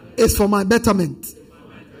 it's for my betterment.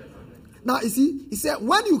 Now, you see, he said,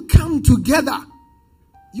 when you come together,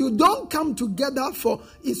 you don't come together for,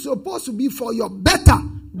 it's supposed to be for your better,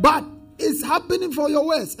 but it's happening for your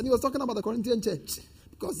worse. And he was talking about the Corinthian church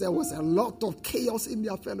because there was a lot of chaos in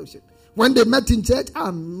their fellowship. When they met in church,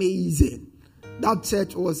 amazing. That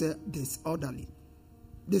church was disorderly.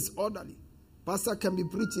 Pastor can be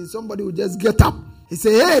preaching, somebody will just get up. He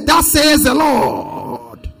say, hey, that says the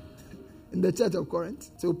Lord. In the church of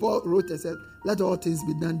Corinth. So Paul wrote and said, let all things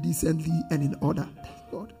be done decently and in order.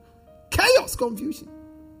 God. Chaos, confusion.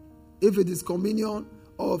 If it is communion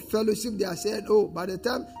or fellowship, they are said, oh, by the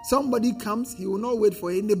time somebody comes, he will not wait for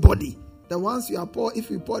anybody. The ones you are pour, if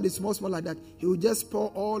you pour the small like that, he will just pour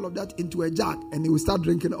all of that into a jug and he will start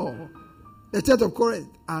drinking all. The church of Corinth,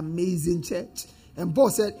 amazing church. And Paul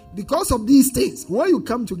said, because of these things, when you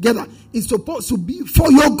come together, it's supposed to be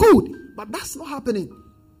for your good. But that's not happening.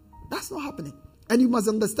 That's not happening. And you must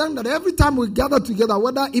understand that every time we gather together,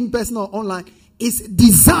 whether in person or online, it's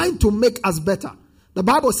designed to make us better. The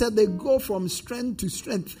Bible said they go from strength to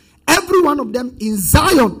strength. Every one of them in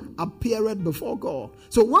Zion appeared before God.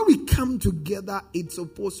 So when we come together, it's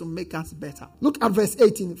supposed to make us better. Look at verse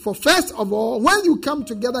 18. For first of all, when you come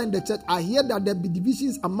together in the church, I hear that there be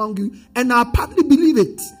divisions among you, and I partly believe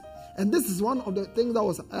it. And this is one of the things that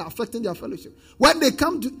was affecting their fellowship. When they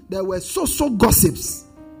come to, there were so gossips.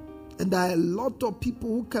 And there are a lot of people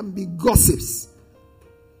who can be gossips.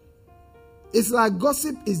 It's like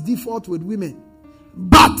gossip is default with women.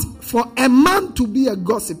 But for a man to be a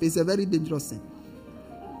gossip is a very dangerous thing.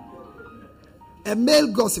 A male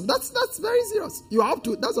gossip, that's very serious. You have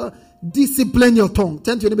to, that's a discipline your tongue.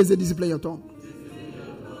 Turn to your neighbor and say, discipline your tongue.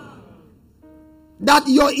 That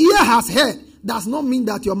your ear has heard does not mean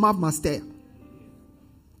that your mouth must stare.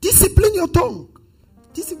 Discipline your tongue.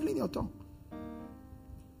 Discipline your tongue.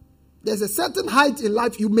 There's a certain height in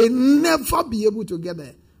life you may never be able to get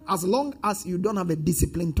there as long as you don't have a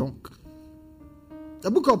disciplined tongue. The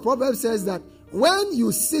book of Proverbs says that when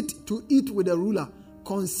you sit to eat with a ruler,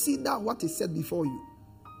 consider what is said before you.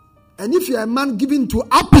 And if you're a man given to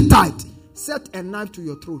appetite, set a knife to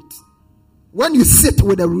your throat. When you sit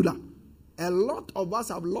with a ruler, a lot of us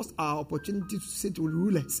have lost our opportunity to sit with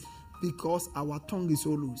rulers because our tongue is so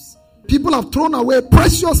loose. People have thrown away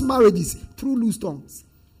precious marriages through loose tongues.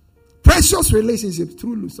 Precious relationships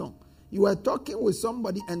through loose tongue. You were talking with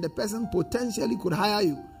somebody and the person potentially could hire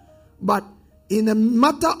you. But in a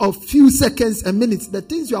matter of few seconds and minutes, the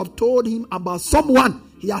things you have told him about someone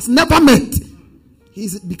he has never met,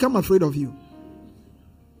 he's become afraid of you.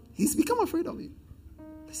 He's become afraid of you.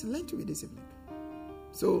 Listen, learn to be disciplined.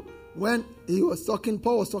 So when he was talking,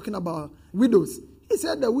 Paul was talking about widows. He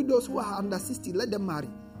said the widows who are under 60, let them marry.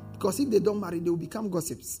 Because if they don't marry, they will become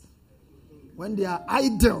gossips. When they are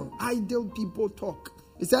idle people talk.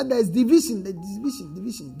 He said there's division.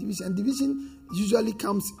 And division usually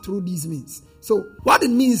comes through these means. So what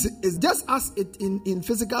it means is just as it in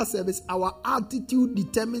physical service, our attitude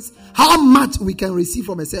determines how much we can receive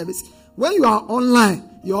from a service. When you are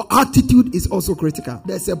online, your attitude is also critical.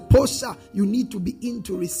 There's a posture you need to be in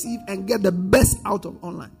to receive and get the best out of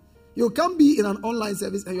online. You can't be in an online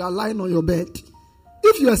service and you are lying on your bed.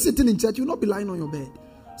 If you are sitting in church, you will not be lying on your bed.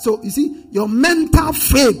 So you see, your mental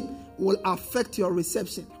frame will affect your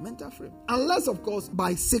reception. Mental frame. Unless, of course,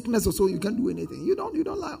 by sickness or so, you can't do anything. You don't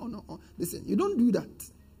lie on. Listen, you don't do that.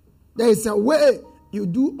 There is a way you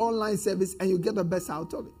do online service and you get the best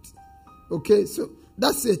out of it. Okay, so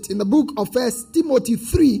that's it. In the book of 1 Timothy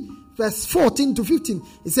 3, verse 14 to 15,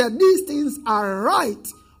 it said, these things are right,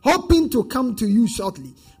 hoping to come to you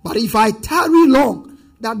shortly. But if I tarry long,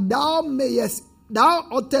 that thou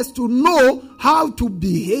oughtest to know how to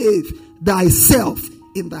behave thyself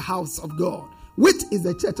in the house of God, which is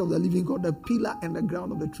the church of the living God, the pillar and the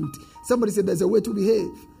ground of the truth. Somebody said there's a way to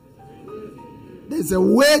behave. There's a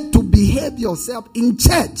way to behave yourself in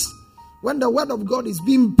church. When the word of God is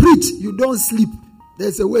being preached, you don't sleep.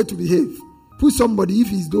 There's a way to behave. Put somebody, if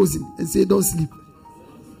he's dozing, and say, don't sleep.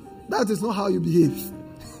 That is not how you behave.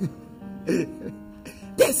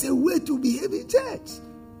 There's a way to behave in church.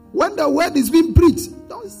 When the word is being preached,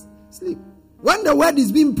 don't sleep. When the word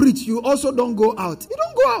is being preached, you also don't go out. You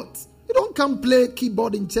don't go out. You don't come play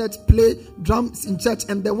keyboard in church, play drums in church,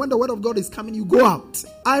 and then when the word of God is coming, you go out.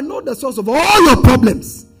 I know the source of all your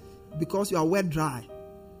problems because you are wet dry.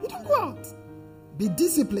 You don't go out. Be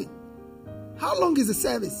disciplined. How long is the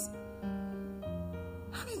service?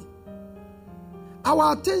 I mean,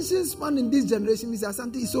 our attention span in this generation, Mr.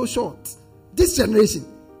 Asante, is so short. This generation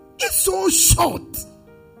is so short.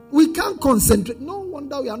 We can't concentrate. No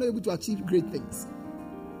wonder we are not able to achieve great things.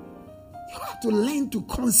 You have to learn to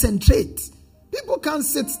concentrate. People can't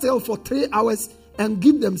sit still for 3 hours and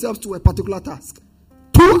give themselves to a particular task.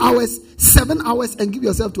 2 hours, 7 hours, and give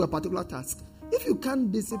yourself to a particular task. If you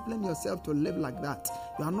can't discipline yourself to live like that,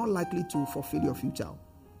 you are not likely to fulfill your future.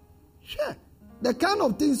 Sure. The kind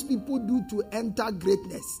of things people do to enter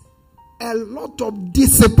greatness, a lot of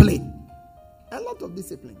discipline. A lot of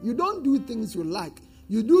discipline. You don't do things you like.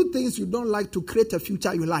 You do things you don't like to create a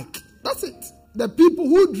future you like. That's it. The people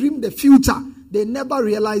who dream the future, they never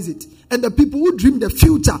realize it. And the people who dream the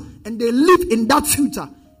future and they live in that future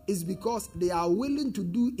is because they are willing to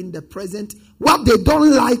do in the present what they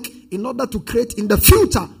don't like in order to create in the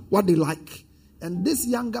future what they like. And this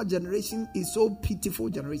younger generation is so pitiful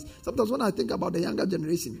generation. Sometimes when I think about the younger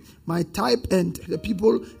generation, my type and the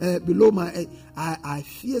people below my age, I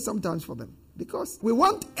fear sometimes for them. Because we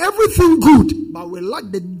want everything good, but we lack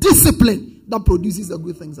the discipline that produces the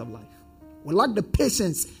good things of life. We lack the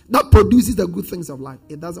patience that produces the good things of life.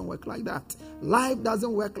 It doesn't work like that. Life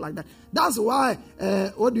doesn't work like that. That's why,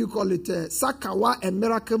 Sakawa and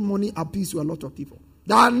miracle money appeals to a lot of people.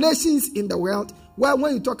 There are nations in the world where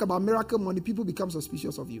when you talk about miracle money, people become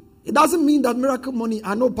suspicious of you. It doesn't mean that miracle money,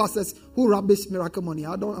 I know pastors who rubbish miracle money.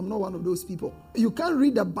 I'm not one of those people. You can't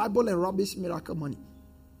read the Bible and rubbish miracle money.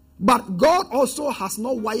 But God also has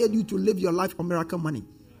not wired you to live your life on miracle money.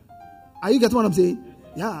 Are you getting what I'm saying?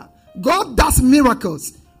 Yeah. God does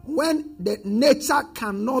miracles when the nature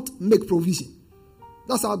cannot make provision.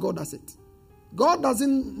 That's how God does it. God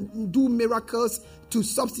doesn't do miracles to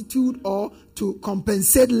substitute or to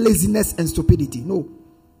compensate laziness and stupidity. No.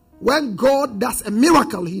 When God does a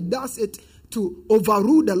miracle, he does it to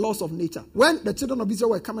overrule the laws of nature. When the children of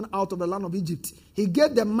Israel were coming out of the land of Egypt, he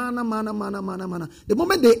gave them manna. The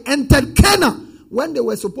moment they entered Canaan, when they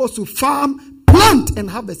were supposed to farm, plant, and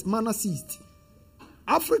harvest, manna ceased.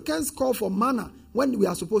 Africans call for manna when we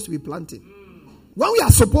are supposed to be planting. When we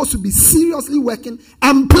are supposed to be seriously working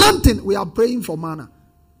and planting, we are praying for manna.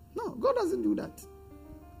 No, God doesn't do that.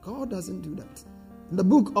 God doesn't do that. In the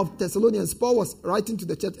book of Thessalonians, Paul was writing to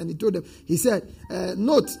the church and he told them, he said,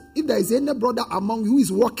 note, if there is any brother among you who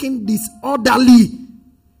is walking disorderly,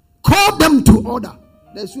 call them to order.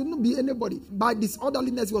 There shouldn't be anybody. By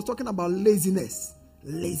disorderliness, he was talking about laziness.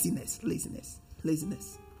 Laziness.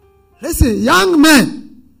 Listen, young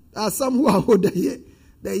men, there are some who are older here.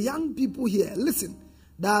 The young people here, listen,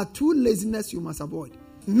 there are two laziness you must avoid.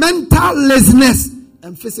 Mental laziness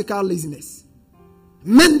and physical laziness.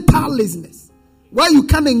 Mental laziness, where you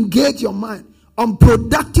can engage your mind on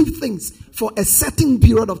productive things for a certain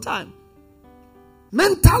period of time.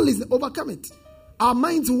 Mental laziness, overcome it. Our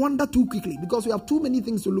minds wander too quickly because we have too many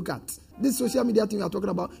things to look at. This social media thing we are talking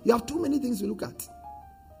about, you have too many things to look at.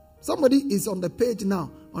 Somebody is on the page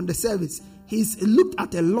now, on the service. He's looked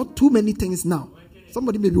at too many things now.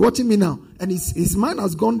 Somebody may be watching me now, and his mind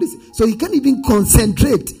has gone this, so he can't even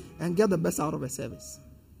concentrate and get the best out of a service.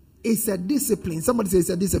 It's a discipline. Somebody say it's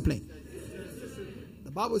a discipline.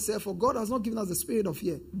 The Bible says, for God has not given us the spirit of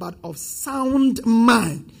fear, but of sound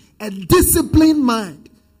mind, a disciplined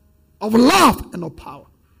mind, of love and of power.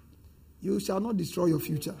 You shall not destroy your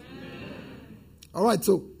future. All right,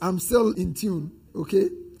 so I'm still in tune, okay?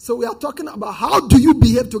 So we are talking about how do you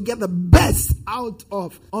behave to get the best out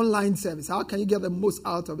of online service? How can you get the most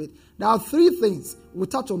out of it? There are three things. We'll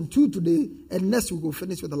touch on two today, and next we'll go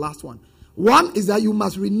finish with the last one. One is that you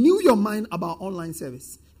must renew your mind about online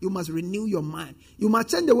service. You must renew your mind. You must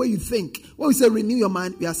change the way you think. When we say renew your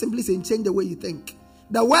mind, we are simply saying change the way you think.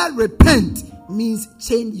 The word repent means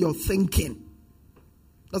change your thinking.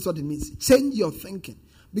 That's what it means. Change your thinking.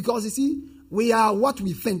 Because you see, we are what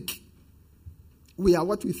we think. We are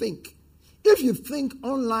what we think. If you think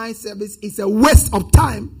online service is a waste of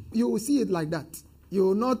time, you will see it like that. You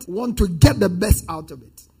will not want to get the best out of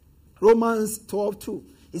it. Romans 12:2.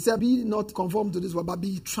 He said, be not conformed to this world, but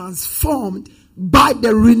be transformed by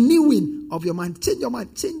the renewing of your mind. Change your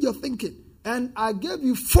mind. Change your thinking. And I gave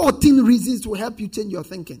you 14 reasons to help you change your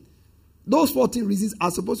thinking. Those 14 reasons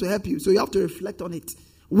are supposed to help you. So you have to reflect on it.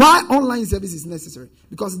 Why online service is necessary?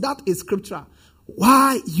 Because that is scriptural.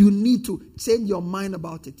 Why you need to change your mind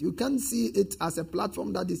about it. You can't see it as a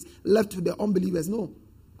platform that is left to the unbelievers. No.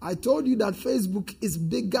 I told you that Facebook is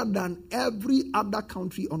bigger than every other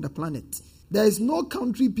country on the planet. There is no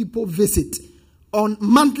country people visit on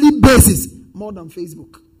monthly basis more than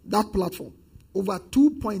Facebook. That platform. Over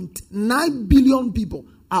 2.9 billion people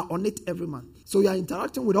are on it every month. So you are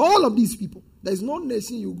interacting with all of these people. There is no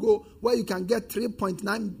nation you go where you can get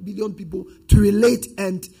 3.9 billion people to relate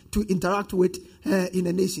and to interact with in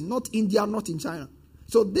a nation. Not India, not in China.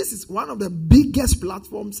 So this is one of the biggest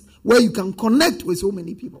platforms where you can connect with so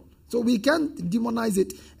many people. So we can't demonize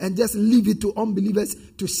it and just leave it to unbelievers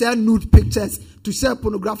to share nude pictures, to share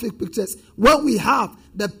pornographic pictures. When we have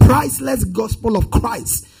the priceless gospel of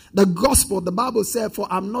Christ, the gospel, the Bible said, for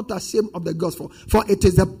I'm not ashamed of the gospel, for it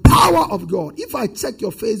is the power of God. If I check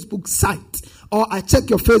your Facebook site or I check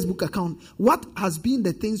your Facebook account, what has been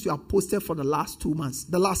the things you have posted for the last 2 months,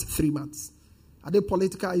 the last 3 months? Are they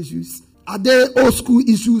political issues? Are they old school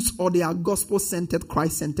issues, or they are gospel-centered,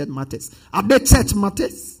 Christ-centered matters? Are they church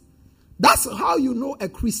matters? That's how you know a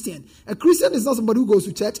Christian. A Christian is not somebody who goes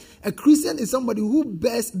to church. A Christian is somebody who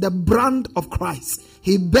bears the brand of Christ.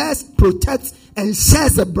 He bears, protects, and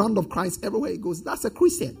shares the brand of Christ everywhere he goes. That's a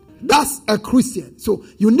Christian. That's a Christian. So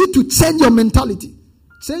you need to change your mentality.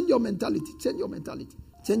 Change your mentality. Change your mentality.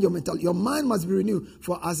 Change your mentality. Your mind must be renewed.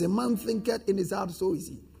 For as a man thinketh in his heart, so is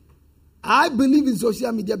he. I believe in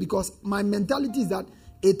social media because my mentality is that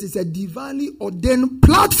it is a divinely ordained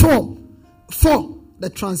platform for the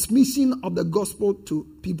transmission of the gospel to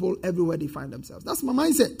people everywhere they find themselves. That's my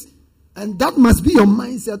mindset. And that must be your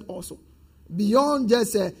mindset also. Beyond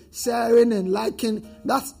just sharing and liking,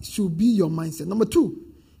 that should be your mindset. Number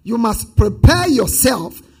 2, you must prepare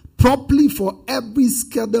yourself properly for every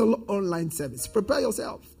scheduled online service. Prepare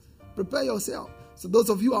yourself. Prepare yourself. So those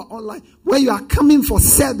of you who are online, when you are coming for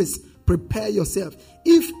service, prepare yourself.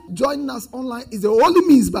 If joining us online is the only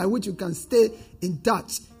means by which you can stay in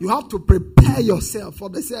touch, you have to prepare yourself for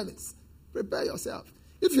the service. Prepare yourself.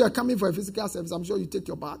 If you are coming for a physical service, I'm sure you take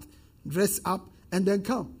your bath, dress up, and then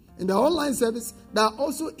come. In the online service, there are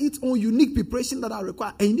also its own unique preparation that are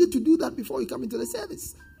required. And you need to do that before you come into the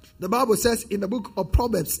service. The Bible says in the book of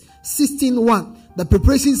Proverbs 16:1, the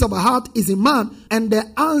preparations of a heart is in man, and the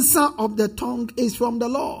answer of the tongue is from the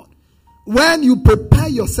Lord. When you prepare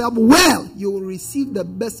yourself well, you will receive the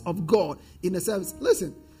best of God in the service.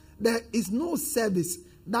 Listen, there is no service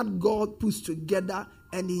that God puts together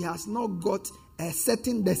and he has not got a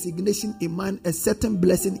certain designation in mind, a certain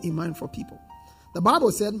blessing in mind for people. The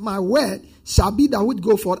Bible said, my word shall be that which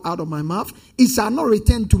go forth out of my mouth. It shall not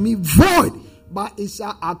return to me void, but it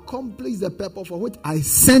shall accomplish the purpose for which I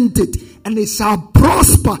sent it, and it shall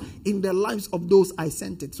prosper in the lives of those I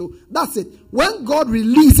sent it. So that's it. When God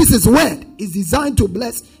releases his word, it's designed to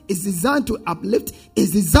bless, it's designed to uplift,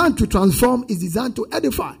 it's designed to transform, it's designed to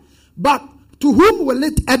edify. But to whom will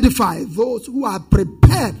it edify? Those who are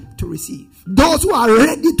prepared to receive, those who are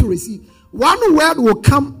ready to receive. One word will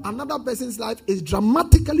come, another person's life is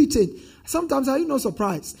dramatically changed. Sometimes are you not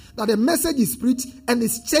surprised that a message is preached and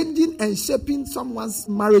is changing and shaping someone's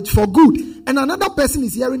marriage for good, and another person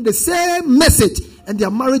is hearing the same message and their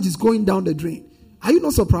marriage is going down the drain? Are you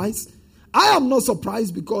not surprised? I am not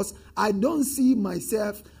surprised because I don't see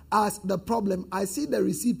myself as the problem. I see the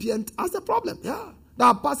recipient as the problem. Yeah, there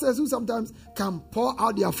are pastors who sometimes can pour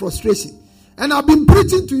out their frustration, and I've been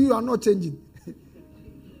preaching to you, I'm not changing.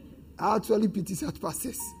 I actually pity such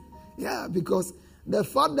pastors. Yeah, because the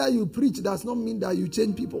fact that you preach does not mean that you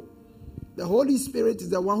change people. The Holy Spirit is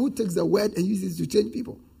the one who takes the word and uses it to change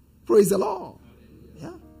people. Praise the Lord.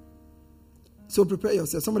 Yeah. So prepare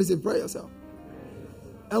yourself. Somebody say prepare yourself.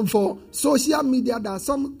 And for social media, there are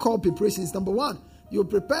some core preparations. Number 1, you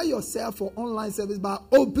prepare yourself for online service by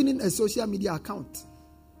opening a social media account.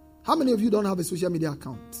 How many of you don't have a social media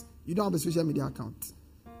account? You don't have a social media account.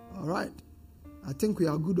 All right. I think we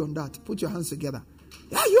are good on that. Put your hands together.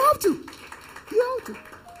 Yeah, you have to. You have to.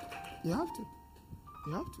 You have to.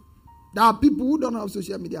 You have to. There are people who don't have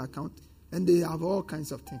social media account and they have all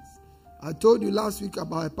kinds of things. I told you last week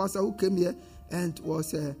about a pastor who came here and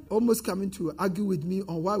was almost coming to argue with me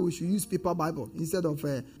on why we should use paper Bible instead of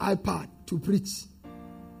iPad to preach.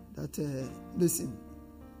 That, listen,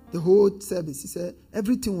 the whole service, he said,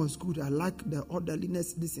 everything was good. I like the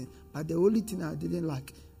orderliness, listen. But the only thing I didn't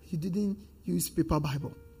like, he didn't use paper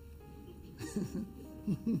Bible.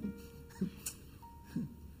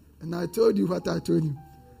 And I told you what I told him.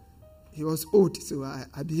 He was old, so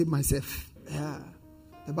I behaved myself. Yeah.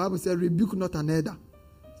 The Bible said, rebuke not an elder.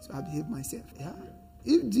 So I behaved myself. Yeah.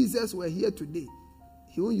 If Jesus were here today,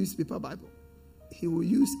 he won't use paper Bible. He will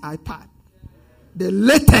use iPad. The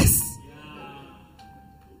latest.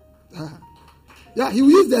 Yeah, he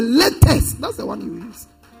will use the latest. That's the one he will use.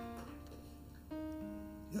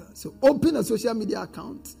 Yeah. So open a social media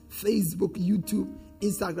account. Facebook, YouTube,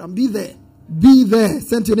 Instagram. Be there. Be there.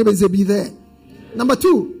 Send to your neighbor and say, be there. Yeah. Number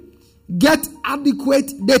 2, get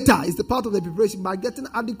adequate data. It's the part of the preparation by getting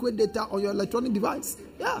adequate data on your electronic device.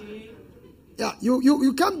 Yeah. Yeah.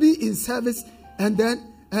 You can't be in service and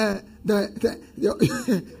then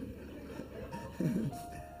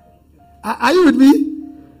are you with me?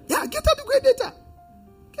 Yeah, get adequate data.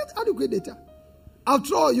 Get adequate data.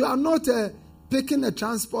 After all, you are not picking a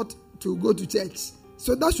transport to go to church.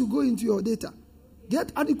 So that should go into your data.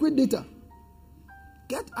 Get adequate data.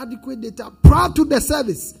 Get adequate data prior to the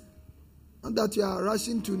service. Not that you are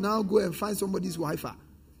rushing to now go and find somebody's Wi-Fi.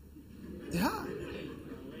 Yeah.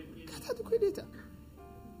 Get adequate data.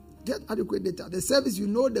 Get adequate data. The service, you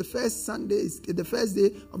know, the first Sunday is the first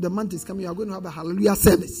day of the month is coming. You are going to have a hallelujah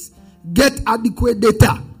service. Get adequate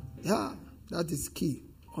data. Yeah, that is key.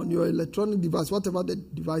 On your electronic device, whatever the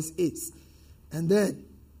device is. And then,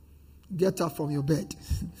 get up from your bed.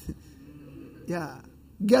 Yeah.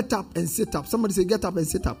 Get up and sit up. Somebody say, get up and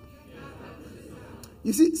sit up.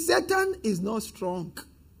 You see, Satan is not strong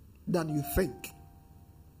than you think.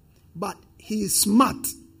 But he is smart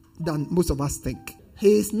than most of us think.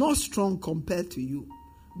 He is not strong compared to you.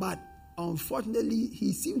 But unfortunately,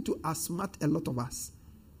 he seems to outsmart a lot of us.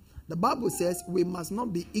 The Bible says we must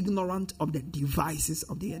not be ignorant of the devices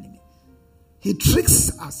of the enemy. He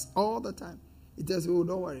tricks us all the time. He tells you, oh,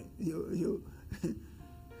 don't worry. You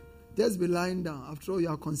just be lying down. After all, you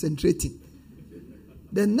are concentrating.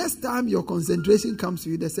 The next time your concentration comes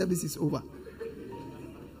to you, the service is over.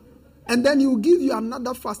 And then he will give you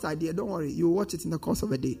another fast idea. Don't worry. You will watch it in the course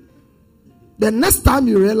of a day. The next time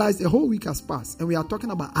you realize a whole week has passed and we are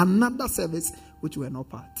talking about another service which we are not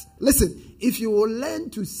part. Listen, if you will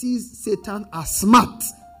learn to see Satan as smart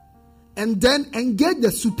and then engage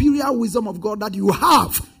the superior wisdom of God that you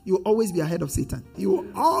have, you will always be ahead of Satan. You will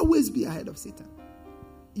always be ahead of Satan.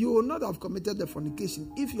 You will not have committed the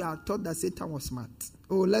fornication if you had thought that Satan was smart.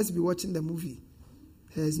 Oh, let's be watching the movie.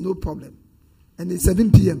 There is no problem. And it's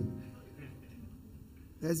 7 p.m.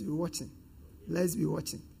 Let's be watching. Let's be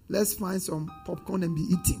watching. Let's find some popcorn and be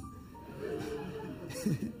eating.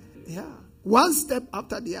 Yeah. One step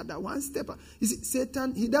after the other. One step. You see,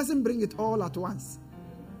 Satan, he doesn't bring it all at once.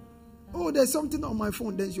 Oh, there's something on my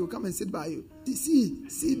phone. Then she'll come and sit by you.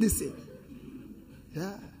 See this.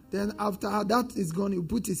 Yeah. Then after that is gone, you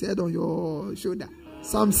put his head on your shoulder.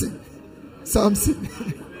 Something.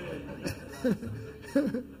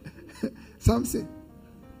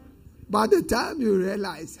 By the time you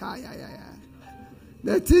realize,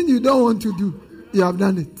 the thing you don't want to do, you have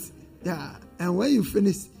done it. Yeah. And when you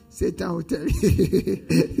finish, Satan will tell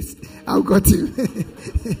you, I've got him.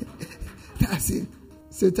 That's it.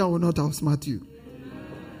 Satan will not outsmart you.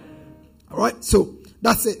 All right. So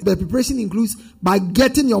that's it. The preparation includes by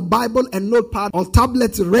getting your Bible and notepad or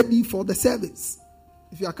tablets ready for the service.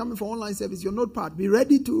 If you are coming for online service, your notepad, be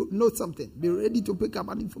ready to note something. Be ready to pick up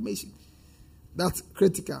an information. That's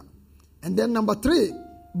critical. And then number 3,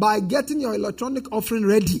 by getting your electronic offering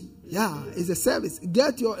ready. Yeah, it's a service.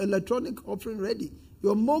 Get your electronic offering ready.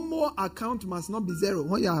 Your Momo account must not be 0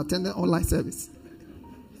 when you are attending online service.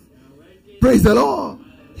 Praise the Lord.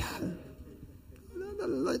 Yeah.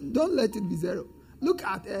 Don't let it be 0. Look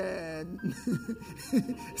at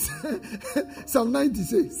Psalm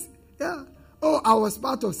 96. Yeah. Oh, I was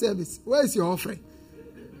part of service. Where is your offering?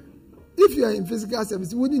 If you are in physical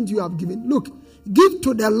service, wouldn't you have given? Look, give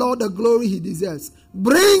to the Lord the glory he deserves.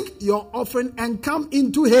 Bring your offering and come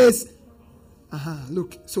into his.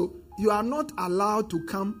 Look, so you are not allowed to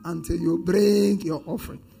come until you bring your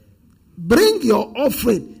offering. Bring your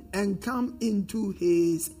offering and come into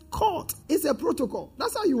his court. It's a protocol.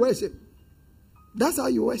 That's how you worship. That's how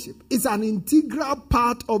you worship. It's an integral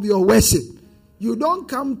part of your worship. You don't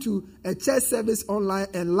come to a church service online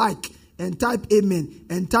and type amen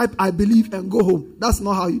and type I believe and go home. That's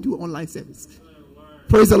not how you do online service.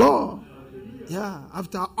 Praise the Lord. Yeah.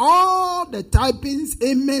 After all the typings,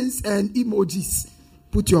 amens, and emojis,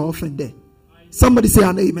 put your offering there. Somebody say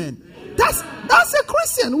an amen. That's a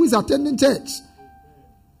Christian who is attending church.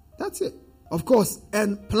 That's it. Of course.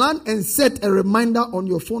 And plan and set a reminder on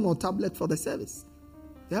your phone or tablet for the service.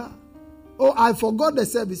 Yeah. Oh, I forgot the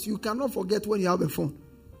service. You cannot forget when you have a phone.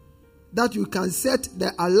 That you can set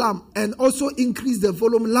the alarm and also increase the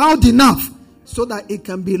volume loud enough so that it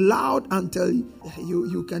can be loud until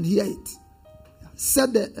you can hear it.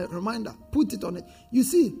 Set the reminder. Put it on it. You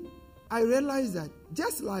see, I realize that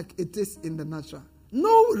just like it is in the natural,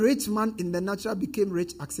 no rich man in the natural became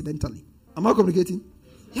rich accidentally. Am I communicating?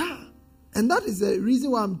 Yeah. And that is the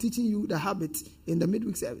reason why I'm teaching you the habit in the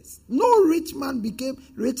midweek service. No rich man became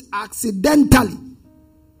rich accidentally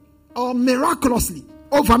or miraculously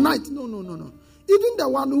overnight. No. Even the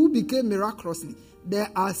one who became miraculously, there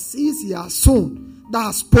are seeds he has sown that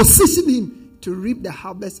has positioned him to reap the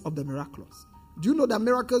harvest of the miraculous. Do you know that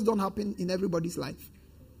miracles don't happen in everybody's life?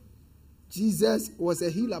 Jesus was a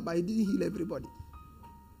healer, but he didn't heal everybody.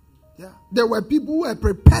 Yeah. There were people who were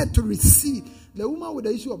prepared to receive. The woman with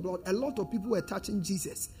the issue of blood, a lot of people were touching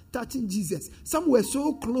Jesus. Some were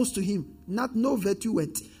so close to him, no virtue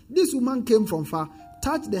went. This woman came from far,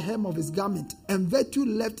 touched the hem of his garment, and virtue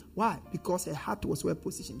left. Why? Because her heart was well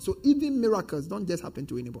positioned. So even miracles don't just happen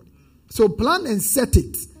to anybody. So plan and set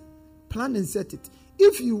it.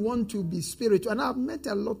 If you want to be spiritual, and I've met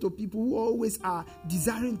a lot of people who always are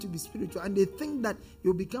desiring to be spiritual, and they think that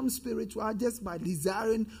you become spiritual just by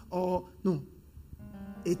desiring or no.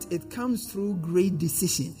 It comes through great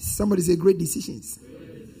decisions. Somebody say great decisions.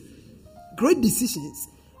 Great decisions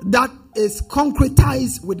that is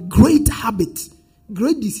concretized with great habits.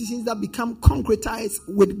 Great decisions that become concretized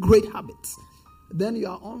with great habits. Then you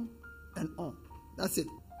are on and on. That's it.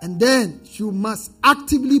 And then you must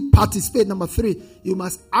actively participate. Number 3, you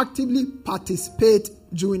must actively participate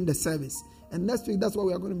during the service. And next week, that's what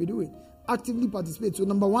we are going to be doing. Actively participate. So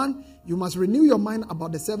number 1, you must renew your mind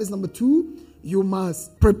about the service. Number 2, you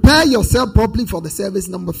must prepare yourself properly for the service.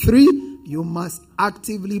 Number 3, you must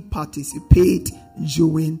actively participate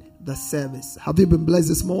during the service. Have you been blessed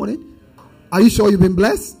this morning? Are you sure you've been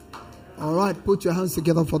blessed? All right, put your hands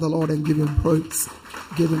together for the Lord and give him praise.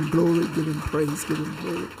 Give him glory, give him praise, give him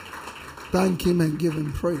glory. Thank him and give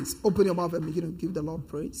him praise. Open your mouth and begin to give the Lord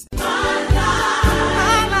praise.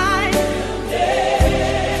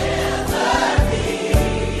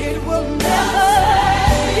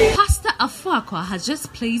 Pastor Afuakwa has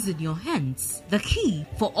just placed in your hands the key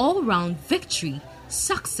for all-round victory,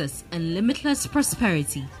 success, and limitless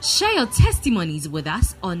prosperity. Share your testimonies with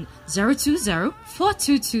us on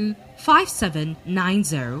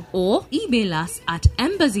 020-422-5790 or email us at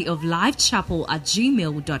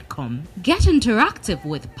embassyoflifechapel@gmail.com. Get interactive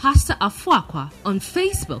with Pastor Afuakwa on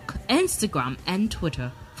Facebook, Instagram, and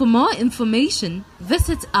Twitter. For more information,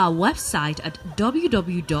 visit our website at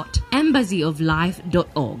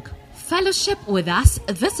www.embassyoflife.org. Fellowship with us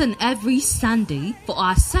this and every Sunday for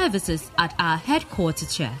our services at our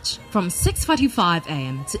headquarters church from 6:45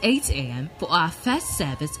 a.m. to 8 a.m. for our first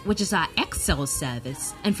service, which is our Excel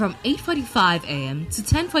service, and from 8:45 a.m. to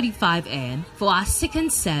 10:45 a.m. for our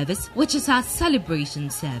second service, which is our celebration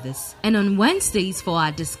service, and on Wednesdays for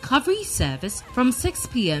our discovery service from 6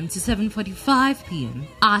 p.m. to 7:45 p.m.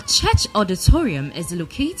 Our church auditorium is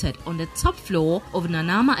located on the top floor of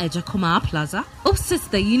Nanama Ejakuma Plaza, opposite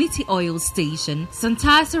the Unity Oil Station,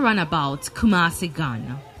 Santasa Runabout, Kumasi,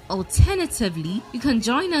 Ghana. Alternatively, you can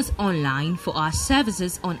join us online for our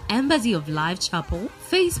services on Embassy of Life Chapel,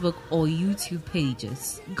 Facebook or YouTube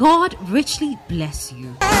pages. God richly bless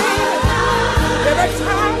you.